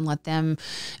itself and let them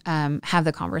have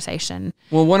the conversation.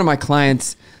 Well, one of my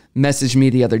clients messaged me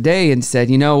the other day and said,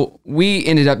 we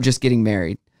ended up just getting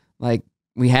married. Like,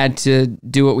 we had to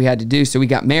do what we had to do. So we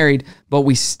got married, but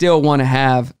we still want to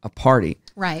have a party.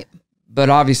 Right. But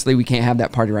obviously we can't have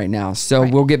that party right now. So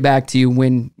we'll get back to you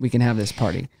when we can have this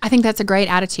party. I think that's a great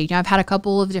attitude. I've had a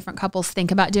couple of different couples think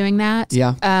about doing that.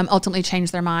 Yeah. Ultimately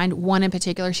change their mind. One in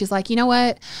particular, she's like, you know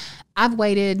what? I've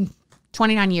waited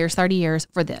 29 years, 30 years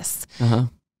for this.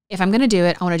 If I'm going to do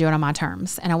it, I want to do it on my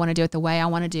terms, and I want to do it the way I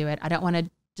want to do it. I don't want to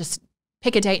just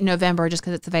pick a date in November just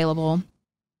because it's available.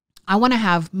 I want to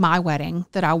have my wedding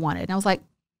that I wanted. And I was like,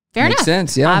 fair enough. Makes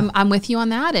sense, yeah. I'm with you on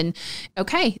that. And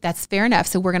okay, that's fair enough.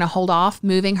 So we're going to hold off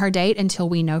moving her date until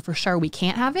we know for sure we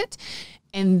can't have it.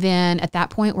 And then at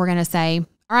that point, we're going to say,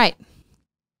 all right,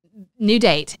 new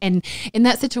date. And in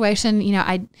that situation,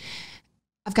 I've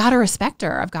got to respect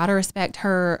her. I've got to respect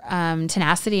her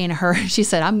tenacity and her. She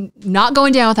said, "I'm not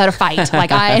going down without a fight."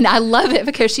 And I love it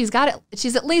because she's got it.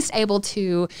 She's at least able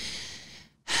to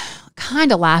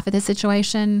kind of laugh at the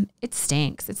situation. It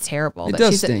stinks. It's terrible. It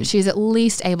does stink. She's at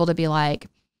least able to be like,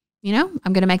 I'm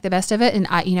going to make the best of it. And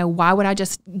why would I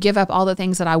just give up all the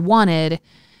things that I wanted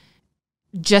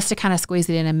just to kind of squeeze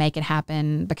it in and make it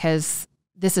happen because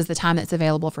this is the time that's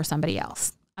available for somebody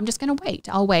else. I'm just going to wait.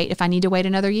 I'll wait. If I need to wait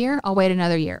another year, I'll wait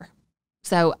another year.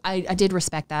 So I did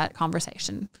respect that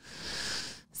conversation.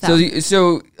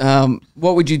 So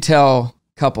what would you tell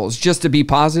couples? Just to be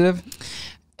positive?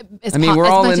 We're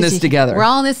all in this together. We're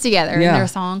all in this together in their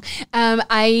song.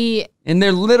 And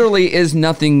there literally is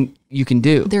nothing you can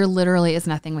do. There literally is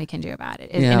nothing we can do about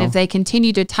it. And if they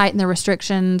continue to tighten the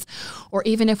restrictions, or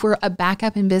even if we're back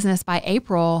up in business by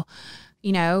April,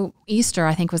 Easter,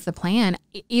 I think was the plan.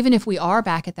 Even if we are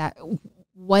back at that,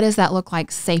 what does that look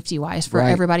like safety-wise for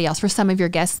everybody else, for some of your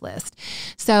guest list?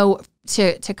 So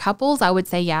to couples, I would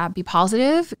say, be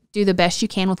positive, do the best you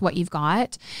can with what you've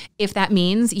got. If that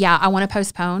means, I want to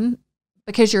postpone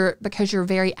because you're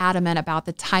very adamant about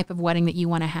the type of wedding that you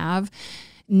want to have,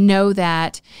 know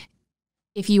that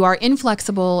if you are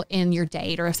inflexible in your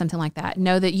date or something like that,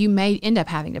 know that you may end up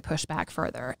having to push back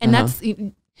further. And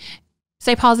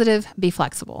Stay positive, be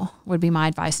flexible would be my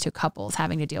advice to couples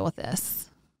having to deal with this.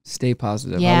 Stay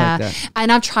positive. Yeah. I like that.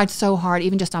 And I've tried so hard,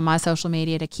 even just on my social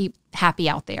media, to keep happy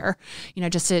out there,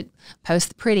 just to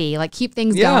post pretty, like keep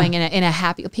things going in a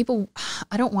happy, people,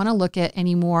 I don't want to look at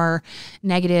any more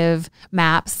negative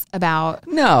maps about.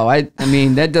 No, I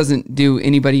mean, that doesn't do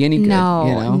anybody any good.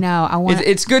 No, I want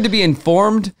it's good to be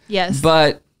informed. Yes.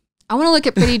 But I want to look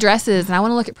at pretty dresses, and I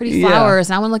want to look at pretty flowers,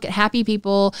 and I want to look at happy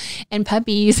people and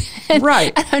puppies, and,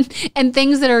 right, and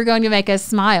things that are going to make us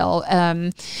smile.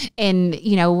 And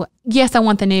yes, I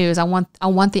want the news. I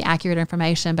want the accurate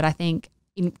information, but I think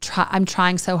I'm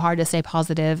trying so hard to stay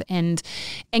positive and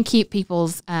keep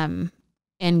people's end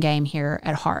game here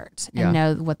at heart and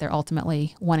know what they're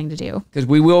ultimately wanting to do. Because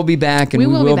we will be back, and we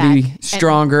will be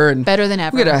stronger and better than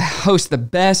ever. We're going to host the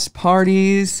best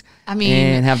parties.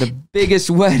 And have the biggest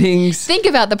weddings. Think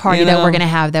about the party that we're going to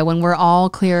have, though, when we're all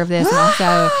clear of this. And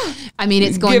also,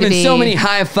 it's going to be so many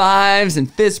high fives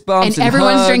and fist bumps, and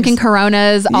everyone's hugs. Drinking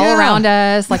Coronas all around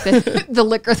us, like the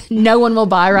liquor that no one will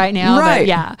buy right now. Right?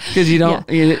 But because you don't,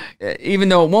 even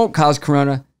though it won't cause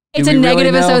Corona. It's a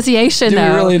negative association,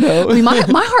 though. Do we really know?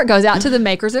 My heart goes out to the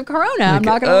makers of Corona. I'm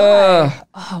not going to lie.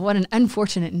 Oh, what an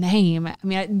unfortunate name.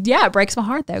 It breaks my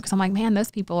heart, though, because I'm like, man,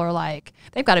 those people are like,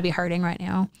 they've got to be hurting right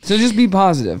now. So just be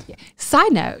positive. Yeah.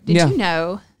 Side note, did you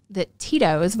know that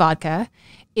Tito's vodka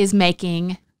is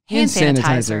making hand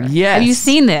sanitizer? Yes. Have you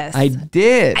seen this? I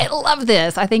did. I love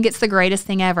this. I think it's the greatest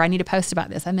thing ever. I need to post about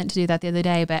this. I meant to do that the other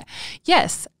day, but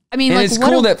yes. And it's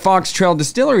cool that Fox Trail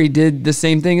Distillery did the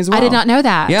same thing as well. I did not know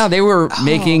that. Yeah, they were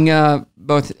making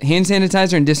both hand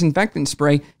sanitizer and disinfectant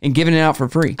spray and giving it out for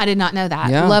free. I did not know that.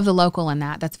 Yeah. Love the local in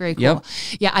that. That's very cool. Yep.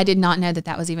 Yeah, I did not know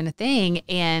that was even a thing.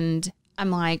 And I'm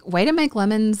like, way to make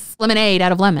lemonade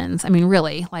out of lemons.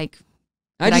 Really, like.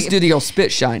 I just do the old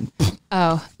spit shine.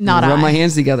 Oh, not rub my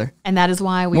hands together. And that is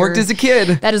why we worked as a kid.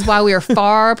 That is why we are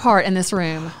far apart in this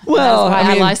room. Well,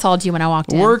 that is why I Lysol'd you when I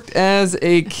walked in. Worked as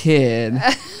a kid.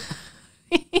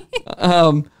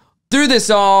 Through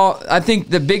this all, I think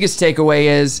the biggest takeaway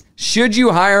is: should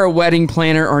you hire a wedding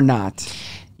planner or not?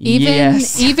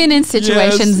 Even in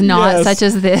situations such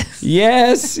as this.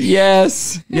 Yes. Yeah.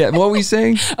 What were we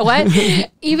saying? What?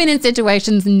 Even in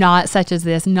situations not such as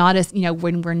this, not as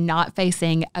when we're not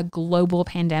facing a global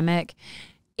pandemic,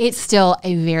 it's still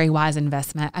a very wise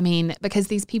investment. Because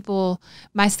these people,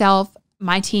 myself,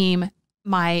 my team,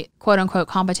 my quote unquote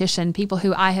competition, people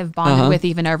who I have bonded with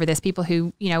even over this, people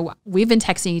who, we've been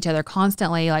texting each other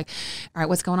constantly, like, all right,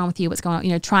 what's going on with you? What's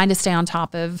going on? Trying to stay on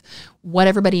top of what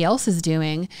everybody else is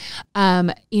doing.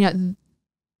 Those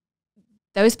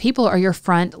people are your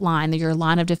front line. They're your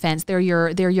line of defense. They're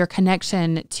your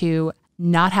connection to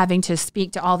not having to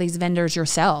speak to all these vendors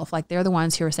yourself. Like, they're the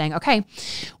ones who are saying, okay,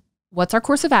 what's our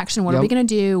course of action? What are we going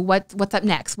to do? What's up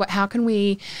next? How can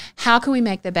we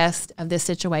make the best of this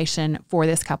situation for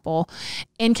this couple,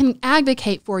 and can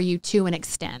advocate for you to an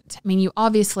extent? You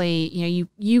obviously,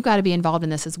 you got to be involved in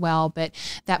this as well, but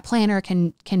that planner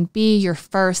can be your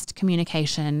first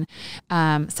communication.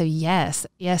 So yes,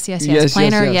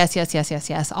 planner.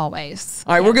 Yes, always.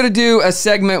 All right. We're going to do a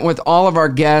segment with all of our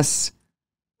guests.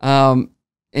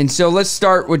 And so let's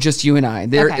start with just you and I.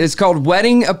 It's called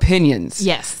Wedding Opinions.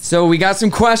 Yes. So we got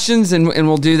some questions, and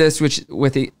we'll do this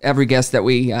with every guest that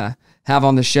we have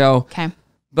on the show. Okay.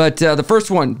 But the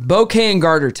first one, bouquet and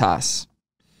garter toss.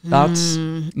 Thoughts?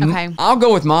 Okay. I'll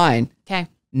go with mine. Okay.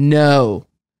 No.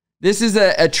 This is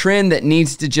a trend that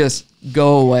needs to just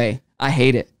go away. I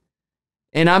hate it.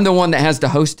 And I'm the one that has to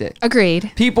host it.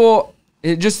 Agreed. People,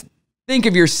 just think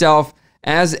of yourself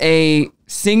as a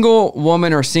single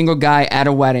woman or single guy at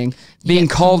a wedding being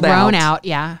called out. Thrown out,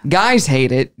 yeah. Guys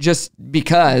hate it just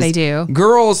because. They do.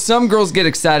 Some girls get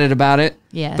excited about it.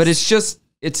 Yes. But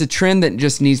it's a trend that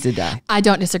just needs to die. I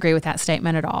don't disagree with that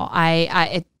statement at all.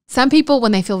 Some people,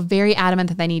 when they feel very adamant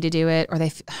that they need to do it, or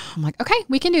I'm like, okay,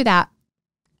 we can do that.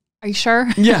 Are you sure?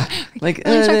 Yeah. Like,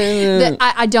 sure?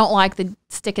 I don't like the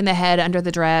stick in the head under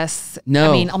the dress.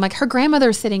 No. I'm like, her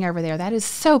grandmother's sitting over there. That is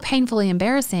so painfully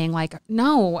embarrassing. Like,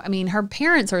 no. Her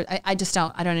parents are, I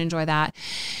don't enjoy that.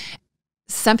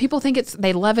 Some people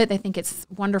they love it. They think it's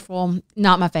wonderful.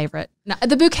 Not my favorite.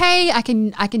 The bouquet, I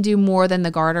can do more than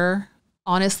the garter.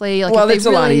 Honestly, like, it's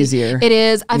a lot easier. It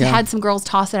is. I've had some girls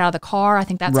toss it out of the car. I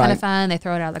think that's kind of fun. They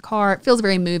throw it out of the car. It feels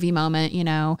very movie moment,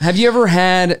 Have you ever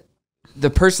had the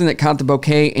person that caught the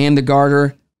bouquet and the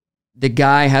garter, the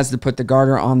guy has to put the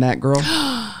garter on that girl?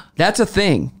 That's a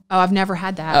thing. Oh, I've never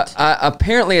had that.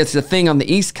 Apparently, it's a thing on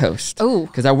the East Coast. Oh,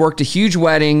 because I worked a huge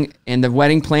wedding, and the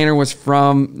wedding planner was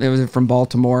from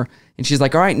Baltimore, and she's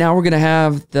like, "All right, now we're gonna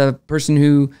have the person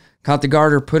who caught the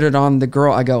garter put it on the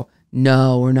girl." I go,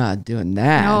 no, we're not doing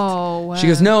that. No. She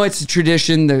goes, no, it's a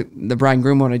tradition. The bride and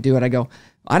groom want to do it. I go,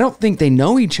 I don't think they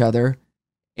know each other.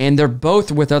 And they're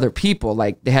both with other people.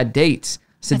 Like they had dates.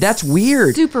 I said, that's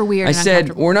weird. Super weird. I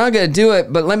said, we're not going to do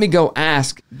it, but let me go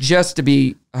ask just to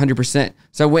be 100%.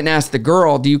 So I went and asked the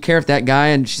girl, do you care if that guy?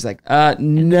 And she's like, no.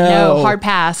 No, hard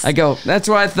pass. I go, that's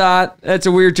what I thought. That's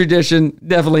a weird tradition.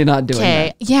 Definitely not doing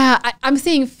that. Yeah, I'm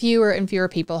seeing fewer and fewer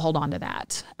people hold on to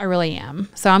that. I really am.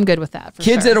 So I'm good with that.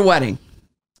 Kids at a wedding.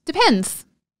 Depends.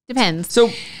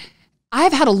 So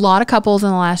I've had a lot of couples in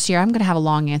the last year. I'm going to have a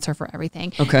long answer for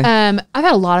everything. Okay. I've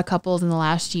had a lot of couples in the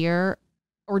last year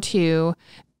or two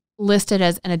listed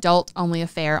as an adult-only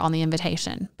affair on the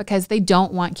invitation because they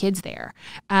don't want kids there.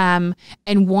 And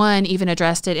one even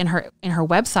addressed it in her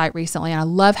website recently, and I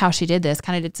love how she did this.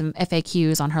 Kind of did some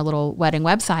FAQs on her little wedding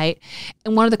website,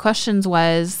 and one of the questions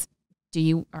was,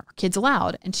 are kids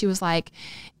allowed? And she was like,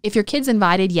 if your kid's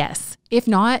invited, yes. If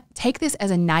not, take this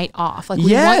as a night off. Like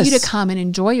we want you to come and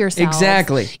enjoy yourself.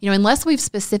 Exactly. Unless we've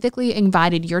specifically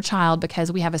invited your child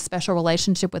because we have a special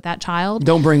relationship with that child.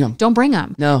 Don't bring them. Don't bring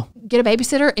them. No. Get a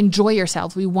babysitter. Enjoy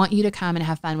yourselves. We want you to come and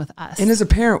have fun with us. And as a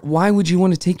parent, why would you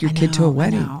want to take your kid to a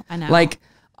wedding? I know. Like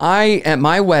at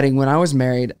my wedding, when I was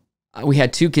married, we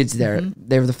had 2 kids there. Mm-hmm.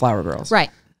 They were the flower girls. Right.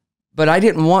 But I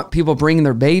didn't want people bringing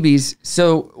their babies.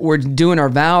 So we're doing our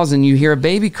vows and you hear a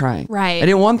baby crying. Right. I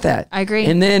didn't want that. I agree.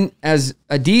 And then as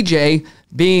a DJ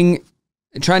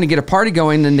trying to get a party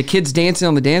going and the kids dancing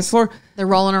on the dance floor. They're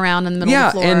rolling around in the middle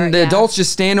of the floor. And the adults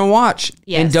just stand and watch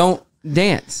and don't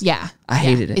dance. Yeah. I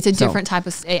hated it. It's a different type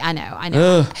of, I know.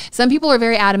 Ugh. Some people are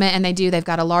very adamant and they've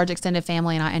got a large extended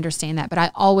family and I understand that. But I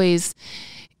always...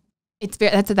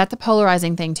 that's a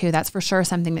polarizing thing too. That's for sure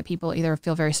something that people either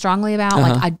feel very strongly about.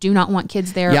 Like I do not want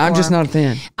kids there. Yeah, I'm just not a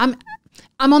fan.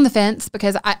 I'm on the fence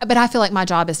because I feel like my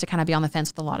job is to kind of be on the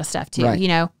fence with a lot of stuff too. Right.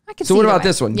 I can. So what about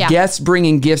this one? Yeah. Guests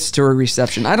bringing gifts to a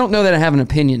reception. I don't know that I have an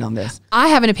opinion on this. I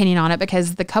have an opinion on it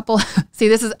because the couple, see,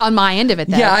 this is on my end of it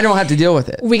though. Yeah, I don't have to deal with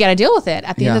it. We got to deal with it.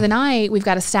 At the end of the night, we've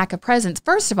got a stack of presents.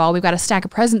 First of all, we've got a stack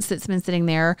of presents that's been sitting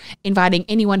there inviting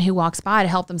anyone who walks by to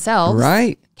help themselves.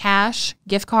 Right. Cash,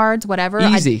 gift cards, whatever.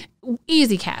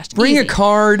 Easy cash. Bring a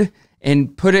card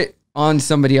and put it on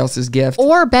somebody else's gift.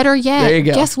 Or better yet, there you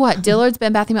go. Guess what? Dillard's,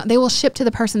 Bed Bath & Beyond, they will ship to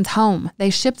the person's home. They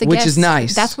ship the gifts. Which is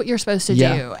nice. That's what you're supposed to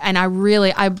do. And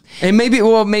and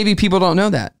maybe people don't know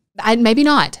that. Maybe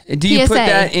not. Do you put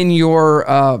that in your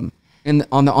on the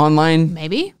online?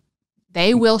 Maybe.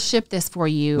 They will ship this for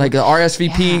you. Like the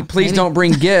RSVP, please don't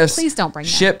bring gifts. Please don't bring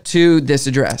ship to this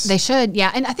address. They should,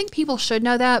 yeah. And I think people should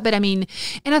know that, but and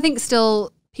I think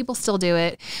people still do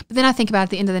it. But then I think about at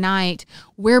the end of the night,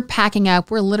 we're packing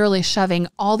up, we're literally shoving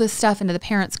all this stuff into the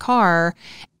parent's car,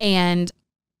 and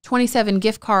 27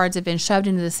 gift cards have been shoved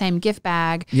into the same gift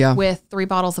bag with 3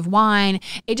 bottles of wine.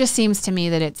 It just seems to me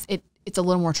that it's a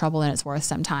little more trouble than it's worth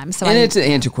sometimes. So it's an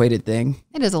antiquated thing.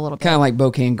 It is a little bit. Kind of like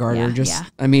bouquet and garter.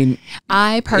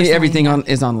 I personally everything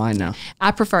is online now.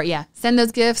 I prefer, send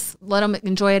those gifts, let them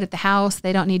enjoy it at the house.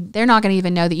 They're not going to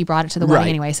even know that you brought it to the wedding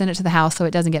anyway. Send it to the house so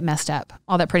it doesn't get messed up.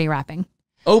 All that pretty wrapping.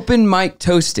 Open mic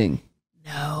toasting.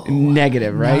 No.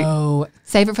 Negative, right? No.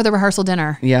 Save it for the rehearsal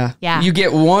dinner. Yeah. You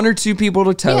get 1 or 2 people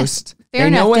to toast. Yes. Fair they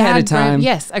enough. know ahead of time.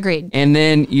 Yes, agreed. And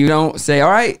then you don't say,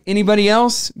 all right, anybody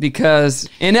else? Because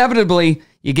inevitably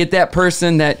you get that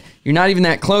person that you're not even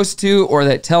that close to or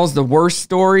that tells the worst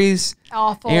stories.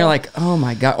 Awful. And you're like, oh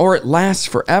my God. Or it lasts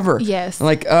forever. Yes.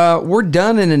 Like, we're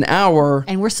done in an hour.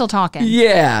 And we're still talking.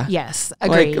 Yeah. Yes,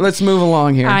 agreed. Like, let's move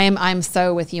along here. I'm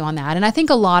so with you on that. And I think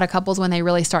a lot of couples, when they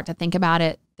really start to think about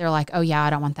it, they're like, oh yeah,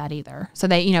 I don't want that either. So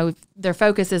they, their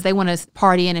focus is they want to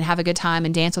party in and have a good time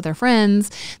and dance with their friends.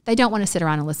 They don't want to sit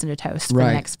around and listen to toast for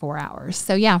the next 4 hours.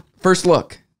 So yeah. First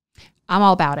look. I'm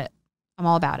all about it.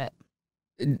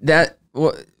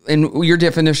 And your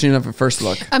definition of a first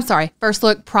look. I'm sorry. First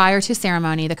look prior to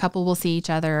ceremony, the couple will see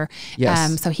each other.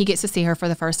 Yes. So he gets to see her for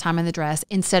the first time in the dress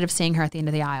instead of seeing her at the end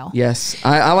of the aisle. Yes.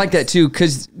 I like that too,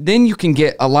 because then you can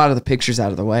get a lot of the pictures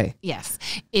out of the way. Yes.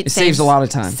 It saves a lot of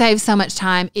time. Saves so much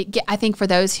time. I think for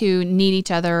those who need each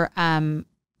other,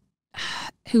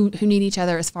 who need each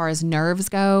other as far as nerves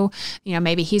go,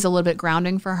 maybe he's a little bit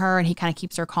grounding for her and he kind of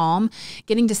keeps her calm.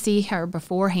 Getting to see her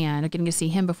beforehand or getting to see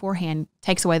him beforehand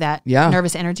takes away that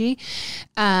nervous energy.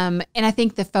 And I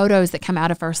think the photos that come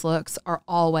out of first looks are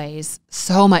always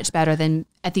so much better than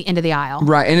at the end of the aisle.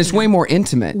 Right. And it's way more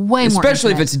intimate.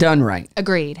 Especially if it's done right.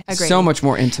 Agreed. So much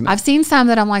more intimate. I've seen some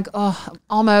that I'm like, oh,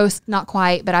 almost, not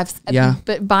quite. But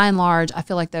but by and large, I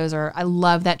feel like I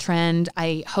love that trend.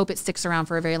 I hope it sticks around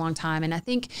for a very long time. And I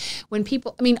think think when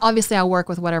people, I mean, obviously I work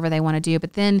with whatever they want to do,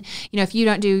 but then, if you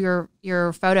don't do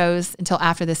your photos until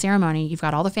after the ceremony, you've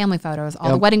got all the family photos, all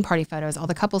the wedding party photos, all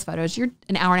the couples photos. You're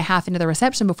an hour and a half into the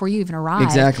reception before you even arrive.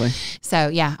 Exactly. So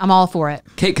yeah, I'm all for it.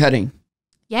 Cake cutting.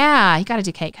 Yeah, you got to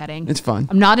do cake cutting. It's fun.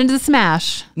 I'm not into the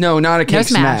smash. No, not a cake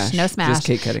smash. No smash. Just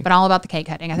cake cutting. But all about the cake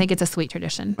cutting. I think it's a sweet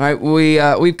tradition. All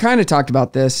right, we've kind of talked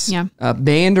about this. Yeah.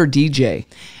 Band or DJ?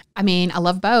 I mean, I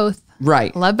love both.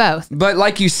 Right. I love both. But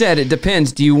like you said, it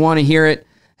depends. Do you want to hear it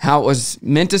how it was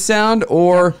meant to sound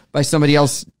or by somebody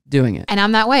else doing it? And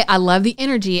I'm that way. I love the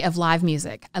energy of live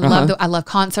music. I love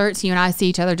concerts. You and I see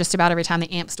each other just about every time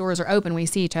the amp stores are open. We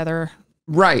see each other.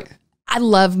 Right. I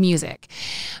love music,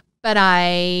 but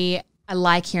I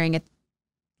like hearing it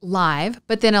live.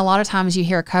 But then a lot of times you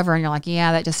hear a cover and you're like,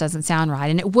 yeah, that just doesn't sound right.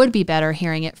 And it would be better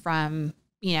hearing it from,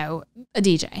 a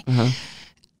DJ.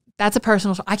 That's a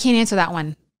personal. I can't answer that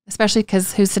one, especially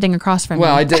because who's sitting across from me.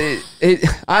 Well,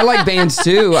 I like bands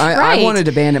too. I wanted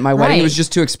a band at my wedding. It was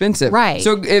just too expensive. Right.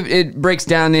 So it breaks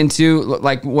down into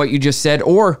like what you just said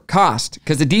or cost,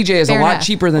 because the DJ is a lot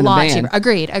cheaper than the band. Cheaper.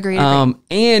 Agreed.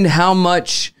 And how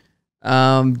much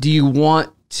do you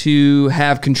want to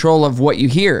have control of what you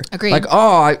hear? Agreed. Like,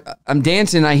 I'm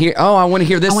dancing. I want to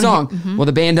hear this song. Well,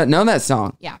 the band doesn't know that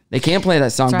song. Yeah. They can't play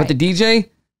that song. That's But the DJ,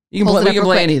 we can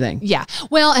play anything. Yeah.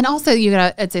 Well, and also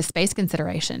it's a space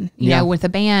consideration. You know, with a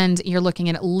band, you're looking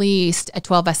at least a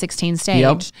 12 by 16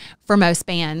 stage for most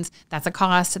bands. That's a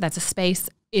cost. That's a space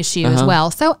issue as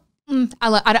well. So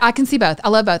I can see both. I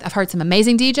love both. I've heard some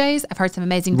amazing DJs. I've heard some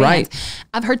amazing bands. Right.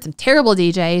 I've heard some terrible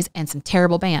DJs and some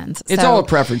terrible bands. It's all a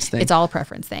preference thing. It's all a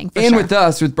preference thing. And with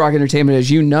us, with Brock Entertainment, as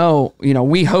you know,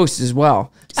 we host as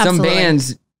well. Some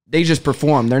bands, they just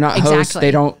perform. They're not hosts.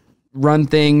 They don't run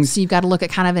things. So you've got to look at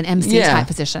kind of an MC type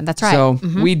position. That's right. So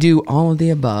we do all of the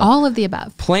above. All of the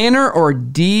above. Planner or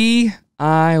DIY?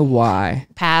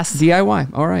 Pass.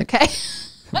 DIY. All right. Okay.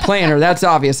 Planner, that's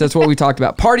obvious. That's what we talked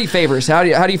about. Party favors. How do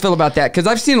you feel about that? Because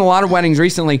I've seen a lot of weddings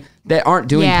recently that aren't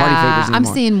doing party favors anymore. I'm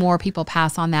seeing more people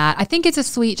pass on that. I think it's a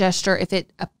sweet gesture if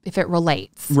it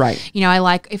relates. Right. I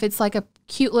like if it's like a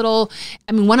cute little,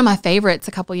 one of my favorites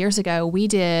a couple years ago,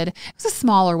 it was a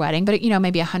smaller wedding, but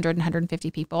maybe 100,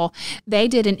 150 people. They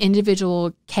did an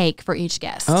individual cake for each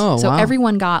guest. Oh, so wow.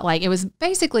 everyone got it was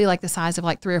basically like the size of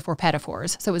like 3 or 4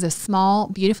 pedophores. So it was a small,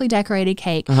 beautifully decorated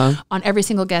cake on every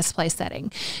single guest place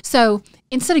setting. So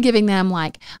instead of giving them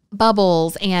like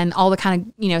bubbles and all the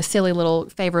kind of, silly little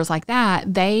favors like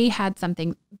that, they had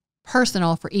something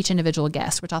personal for each individual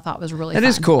guest, which I thought was really fun. That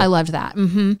is cool. I loved that.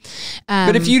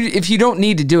 But if you don't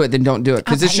need to do it, then don't do it,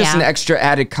 because it's just an extra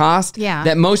added cost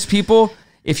that most people,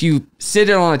 if you sit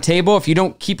it on a table, if you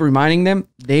don't keep reminding them,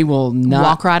 they will not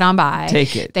walk right on by.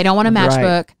 Take it. They don't want a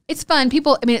matchbook. Right. It's fun.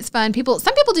 It's fun.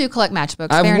 Some people do collect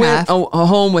matchbooks. I went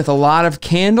home with a lot of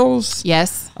candles.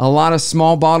 Yes. A lot of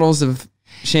small bottles of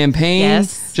champagne.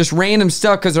 Yes. Just random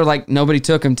stuff, because they're like, nobody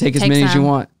took them. Take as many as you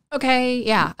want. Okay.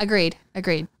 Yeah. Agreed.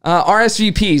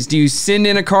 RSVPs. Do you send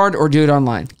in a card or do it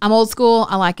online? I'm old school.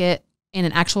 I like it in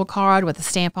an actual card with a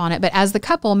stamp on it. But as the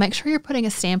couple, make sure you're putting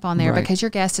a stamp on there, because your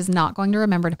guest is not going to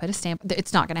remember to put a stamp.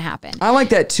 It's not going to happen. I like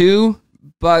that too.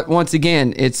 But once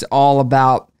again, it's all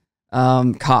about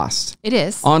cost. It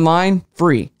is. Online,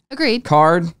 free. Agreed.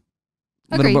 Card,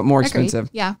 a little bit more expensive.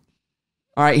 Yeah.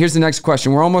 All right, here's the next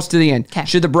question. We're almost to the end. Okay.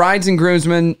 Should the bridesmaids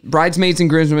and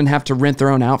groomsmen have to rent their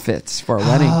own outfits for a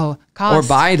wedding? Cost. Or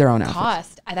buy their own outfits?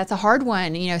 Cost. That's a hard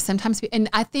one. Sometimes, and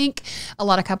I think a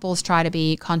lot of couples try to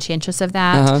be conscientious of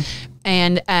that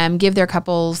and give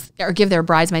their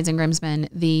bridesmaids and groomsmen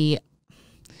the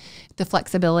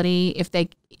flexibility. If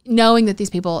knowing that these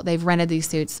people, they've rented these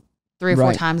suits 3 or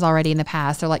 4 times already in the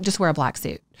past, they're like, just wear a black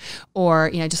suit,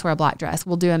 or just wear a black dress.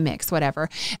 We'll do a mix, whatever.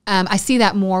 I see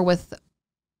that more with,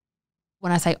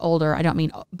 when I say older, I don't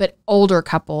mean, but older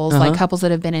couples, like couples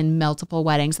that have been in multiple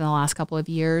weddings in the last couple of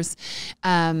years.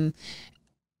 I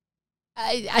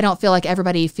don't feel like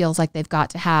everybody feels like they've got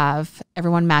to have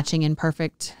everyone matching in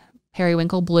perfect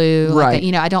periwinkle blue. Right.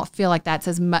 Like that, I don't feel like that's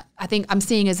as much. I think I'm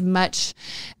seeing as much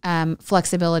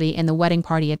flexibility in the wedding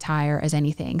party attire as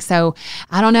anything. So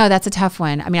I don't know. That's a tough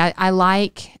one. I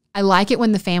like it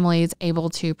when the family is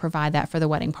able to provide that for the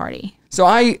wedding party. So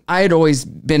I had always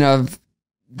been of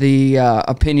the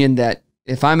opinion that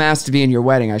if I'm asked to be in your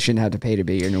wedding, I shouldn't have to pay to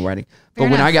be in your wedding. But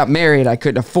when I got married, I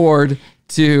couldn't afford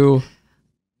to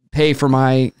pay for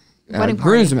my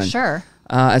groomsmen. Sure.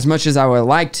 As much as I would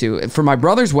like to. For my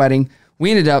brother's wedding,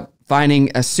 we ended up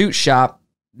finding a suit shop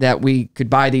that we could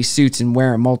buy these suits and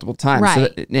wear them multiple times.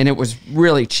 Right. And it was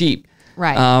really cheap.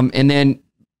 Right. And then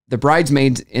the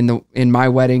bridesmaids in my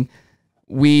wedding,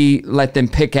 we let them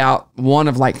pick out one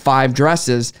of like 5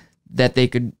 dresses that they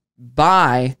could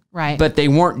buy, Right. but they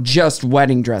weren't just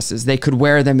wedding dresses. They could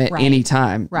wear them at any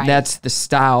time. Right. That's the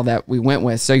style that we went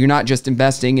with. So you're not just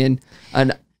investing in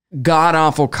an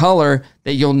god-awful color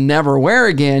that you'll never wear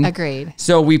again. Agreed.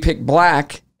 So we picked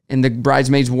black, and the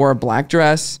bridesmaids wore a black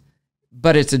dress,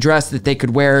 but it's a dress that they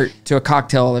could wear to a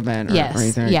cocktail event or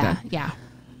anything like that.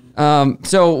 Yeah.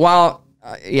 So while,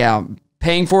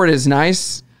 paying for it is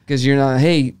nice because you're not,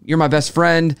 hey, you're my best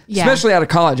friend, especially out of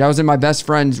college. I was in my best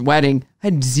friend's wedding, I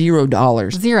had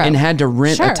 $0. And had to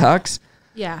rent a tux.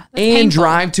 Yeah. And painful.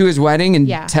 Drive to his wedding in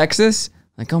Texas.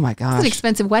 Like, oh my gosh. It's an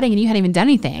expensive wedding and you hadn't even done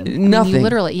anything. Nothing. I mean, you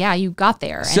literally, you got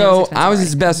there. So I was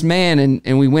his best man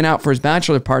and we went out for his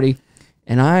bachelor party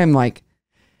and I'm like,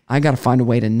 I got to find a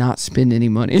way to not spend any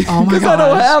money. Oh my gosh. I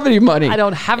don't have any money. I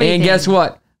don't have anything. And guess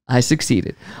what? I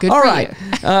succeeded. Good All for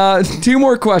right. 2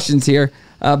 more questions here.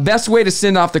 Best way to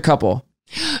send off the couple.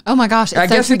 Oh my gosh. I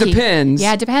guess tricky. it depends.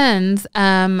 Yeah, it depends.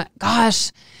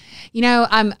 Gosh,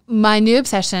 my new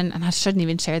obsession, and I shouldn't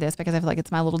even share this because I feel like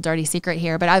it's my little dirty secret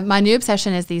here, but my new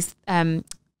obsession is these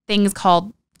things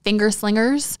called finger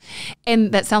slingers,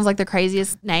 and that sounds like the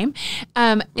craziest name.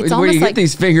 It's Where do you get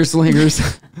these finger slingers?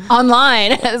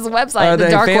 Online, this website, Are the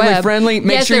they dark family web. friendly?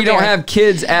 Make sure you don't have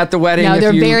kids at the wedding. No, if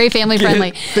they're you very family get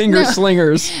friendly. Finger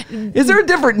slingers. Is there a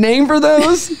different name for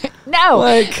those?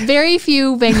 No, very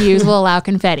few venues will allow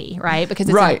confetti, right? Because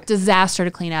it's a disaster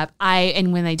to clean up.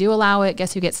 And when they do allow it,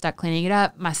 guess who gets stuck cleaning it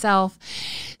up? Myself.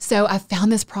 So I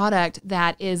found this product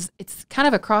that it's kind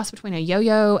of a cross between a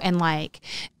yo-yo and like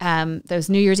those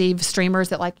New Year's Eve streamers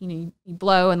that you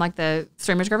blow and like the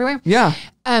streamers go everywhere. Yeah.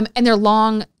 And they're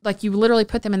long, like you literally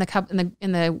put them in the cup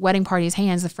in the wedding party's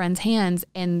hands, the friend's hands,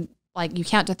 and like you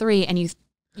count to 3 and you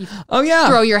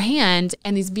throw your hand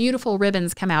and these beautiful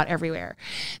ribbons come out everywhere.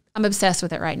 I'm obsessed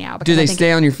with it right now. Do they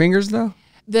stay on your fingers though?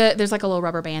 There's like a little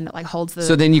rubber band that like holds the.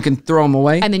 So then you can throw them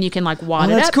away, and then you can like wad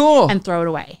it up and throw it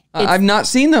away. I've not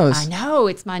seen those. I know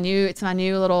it's my new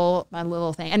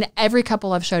little thing, and every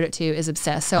couple I've showed it to is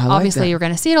obsessed. So obviously you're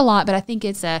going to see it a lot, but I think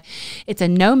it's a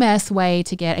no mess way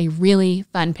to get a really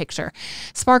fun picture.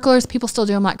 Sparklers, people still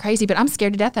do them like crazy, but I'm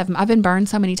scared to death of them. I've been burned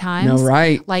so many times. No,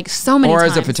 right? Like so many times. Or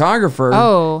as a photographer,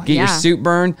 get your suit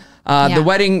burned.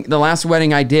 The last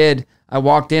wedding I did, I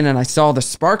walked in and I saw the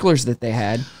sparklers that they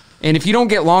had. And if you don't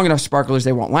get long enough sparklers,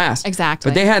 they won't last. Exactly.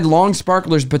 But they had long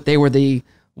sparklers, but they were the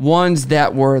ones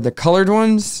that were the colored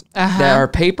ones that are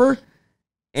paper.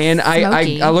 And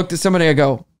I looked at somebody, I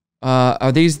go,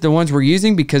 are these the ones we're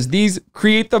using? Because these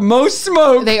create the most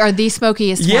smoke. They are the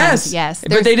smokiest ones. Yes.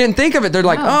 But they didn't think of it. They're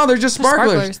like, they're just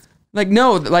sparklers. Like,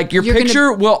 no, like your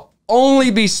picture will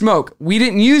only be smoke. We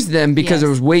didn't use them because it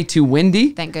was way too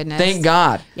windy. Thank goodness. Thank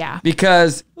God. Yeah.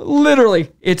 Because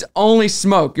literally it's only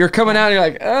smoke. You're coming out and you're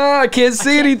like, I can't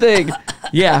see anything.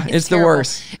 Yeah, it's the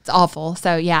worst. It's awful.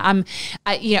 So yeah,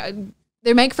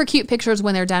 they make for cute pictures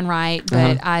when they're done right,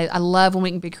 but I love when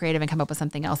we can be creative and come up with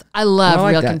something else. I love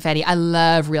real confetti. I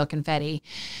love real confetti.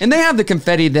 And they have the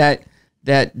confetti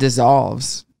that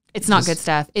dissolves. It's not good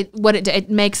stuff. It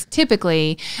makes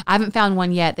typically, I haven't found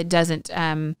one yet that doesn't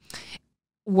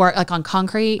work like on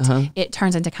concrete. It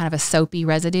turns into kind of a soapy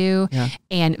residue,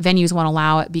 and venues won't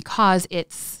allow it because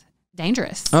it's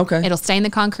dangerous. Okay, it'll stain the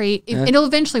concrete. It'll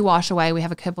eventually wash away. We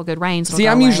have a couple good rains. See,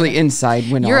 I'm usually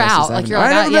inside when you're out. Like you're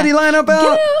like, everybody line up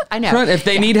out. I know. If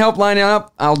they need help lining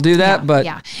up, I'll do that. But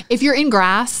if you're in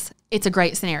grass, it's a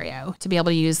great scenario to be able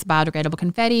to use biodegradable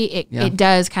confetti. It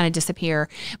does kind of disappear,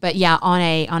 but on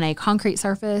a concrete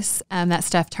surface, that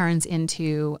stuff turns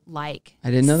into like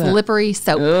slippery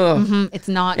soap. It's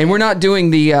not. And we're not doing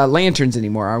the lanterns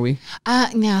anymore, are we?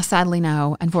 No, sadly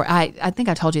no. And I think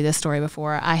I told you this story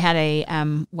before. I had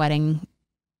a wedding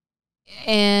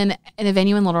in a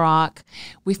venue in Little Rock.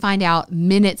 We find out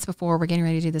minutes before we're getting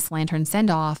ready to do this lantern send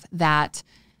off that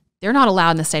they're not allowed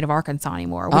in the state of Arkansas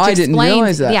anymore. Which I didn't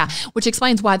realize that. Yeah, which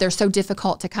explains why they're so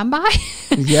difficult to come by.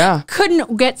 Yeah.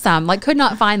 Couldn't get some, could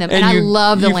not find them. And I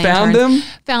love the lantern.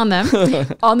 Found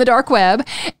them on the dark web.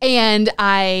 And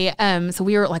so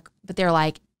we were like, but they're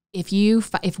like,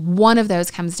 if one of those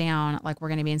comes down, like we're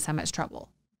going to be in so much trouble.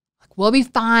 Like, we'll be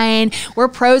fine. We're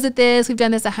pros at this. We've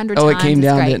done this 100 times. Oh, it came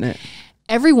down, didn't it?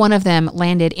 Every one of them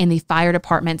landed in the fire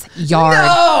department's yard.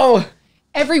 No!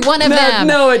 Every one of them.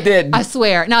 No, it didn't. I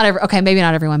swear. Maybe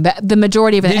not everyone, but the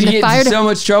majority of it. Did you get in so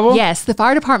much trouble? Yes. The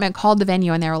fire department called the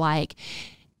venue and they were like,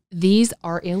 these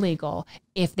are illegal.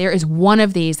 If there is one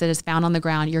of these that is found on the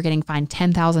ground, you're getting fined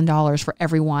 $10,000 for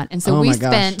every one. And so we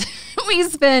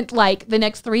spent like the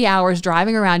next 3 hours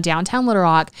driving around downtown Little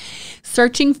Rock,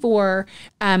 searching for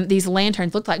these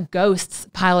lanterns. Looked like ghosts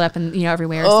piled up and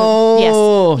everywhere.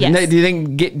 Oh, so, yes. Do you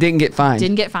think didn't get fined?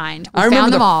 Didn't get fined. I remember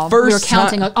found them all. We were first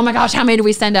counting. Oh my gosh, how many did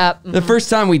we send up? The first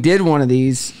time we did one of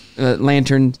these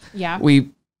lanterns,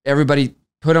 everybody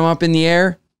put them up in the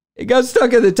air. It got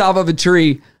stuck at the top of a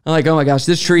tree. I'm like, oh my gosh,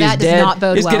 this tree is dead.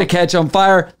 It's going to catch on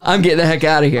fire. I'm getting the heck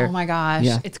out of here. Oh my gosh.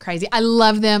 Yeah. It's crazy. I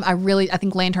love them. I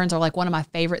think lanterns are like one of my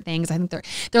favorite things. I think they're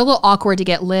a little awkward to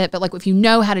get lit, but like if you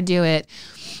know how to do it,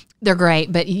 they're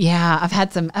great. But yeah, I've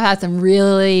had some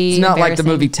really. It's not like the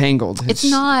movie Tangled. It's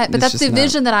not, but that's the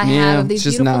vision that I have of these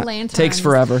beautiful lanterns. Takes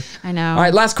forever. I know. All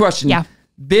right, last question. Yeah.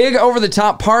 Big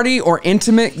over-the-top party or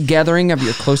intimate gathering of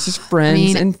your closest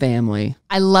friends and family?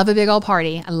 I love a big old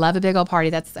party.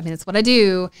 That's what I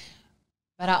do.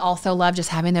 But I also love just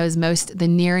having the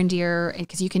near and dear,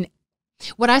 because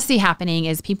what I see happening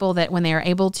is people that when they are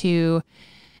able to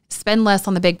spend less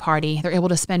on the big party, they're able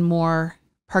to spend more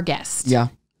per guest. Yeah.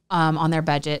 On their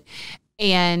budget.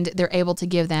 And they're able to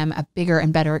give them a bigger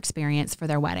and better experience for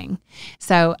their wedding.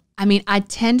 So, I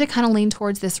tend to kind of lean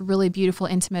towards this really beautiful,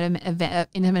 intimate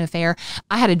affair.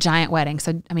 I had a giant wedding.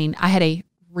 So, I had a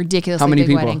ridiculously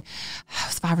big wedding. It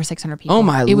was 500 or 600 people. Oh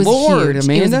my Lord, huge.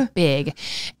 Amanda. It was big.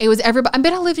 It was everybody.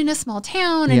 But I lived in a small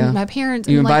town, and my parents.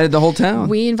 You invited the whole town.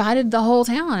 We invited the whole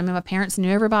town. My parents knew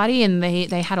everybody, and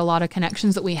they had a lot of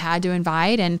connections that we had to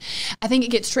invite. And I think it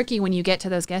gets tricky when you get to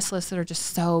those guest lists that are just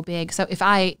so big. So if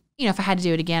I had to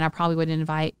do it again, I probably wouldn't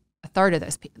invite a third of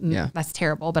those people. Yeah. That's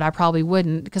terrible, but I probably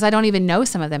wouldn't, because I don't even know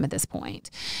some of them at this point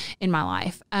in my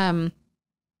life.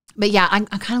 But yeah, I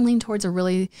kind of lean towards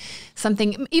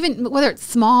something, even whether it's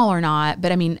small or not,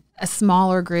 but a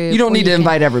smaller group. You don't need to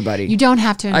invite everybody. You don't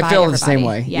have to invite everybody. I feel the same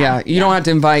way. Yeah. You don't have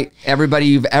to invite everybody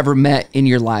you've ever met in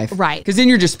your life. Right. Because then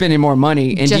you're just spending more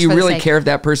money. And do you really care if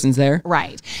that person's there?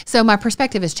 Right. So my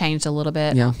perspective has changed a little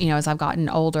bit, as I've gotten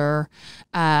older,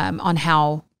 on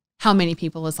how many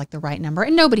people is like the right number.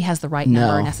 And nobody has the right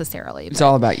number necessarily. It's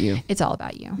all about you. It's all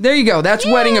about you. There you go. That's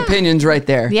wedding opinions right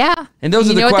there. Yeah. And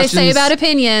those are the questions. You know what they say about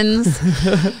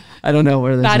opinions. I don't know.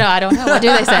 What are they I don't know. What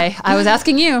do they say? I was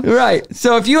asking you. Right.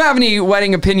 So if you have any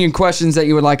wedding opinion questions that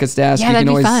you would like us to ask, you can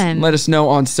always let us know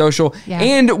on social. Yeah.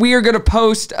 And we are going to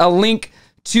post a link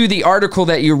to the article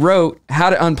that you wrote, How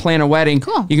to Unplan a Wedding.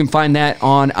 Cool. You can find that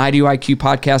on IDOIQ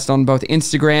Podcast on both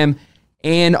Instagram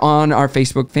and on our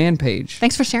Facebook fan page.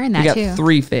 Thanks for sharing that, we got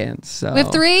 3 fans. So. We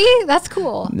have 3? That's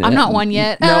cool. I'm not one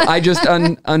yet. No, I just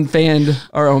unfanned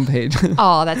our own page.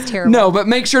 Oh, that's terrible. No, but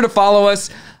make sure to follow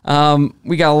us.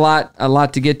 We got a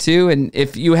lot to get to. And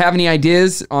if you have any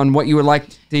ideas on what you would like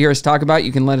to hear us talk about,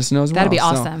 you can let us know as well. That'd be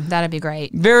awesome. That'd be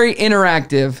great. Very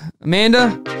interactive.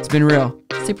 Amanda, it's been real.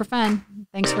 Super fun.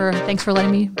 Thanks for letting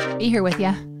me be here with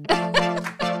you.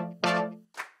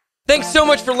 Thanks so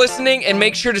much for listening, and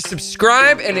make sure to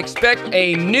subscribe and expect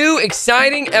a new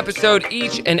exciting episode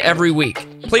each and every week.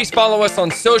 Please follow us on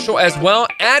social as well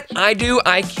at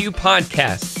IDOIQ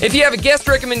Podcast. If you have a guest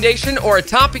recommendation or a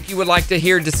topic you would like to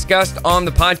hear discussed on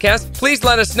the podcast, please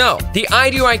let us know. The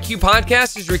IDOIQ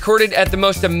Podcast is recorded at the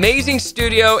most amazing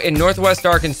studio in Northwest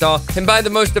Arkansas and by the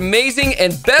most amazing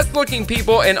and best looking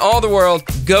people in all the world,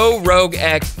 Go Rogue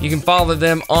X. You can follow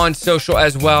them on social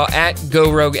as well at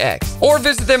Go Rogue X, or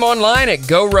visit them online at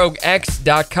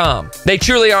GoRogueX.com. They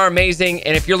truly are amazing,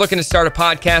 and if you're looking to start a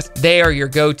podcast, they are your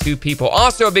go-to people.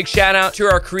 Also, a big shout out to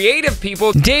our creative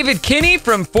people, David Kinney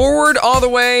from Forward, all the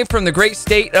way from the great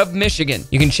state of Michigan.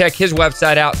 You can check his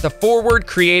website out,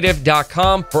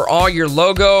 theforwardcreative.com, for all your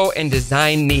logo and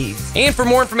design needs. And for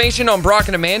more information on Brock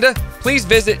and Amanda, please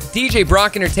visit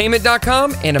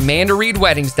djbrockentertainment.com and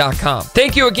amandareedweddings.com.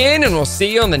 Thank you again, and we'll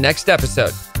see you on the next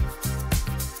episode.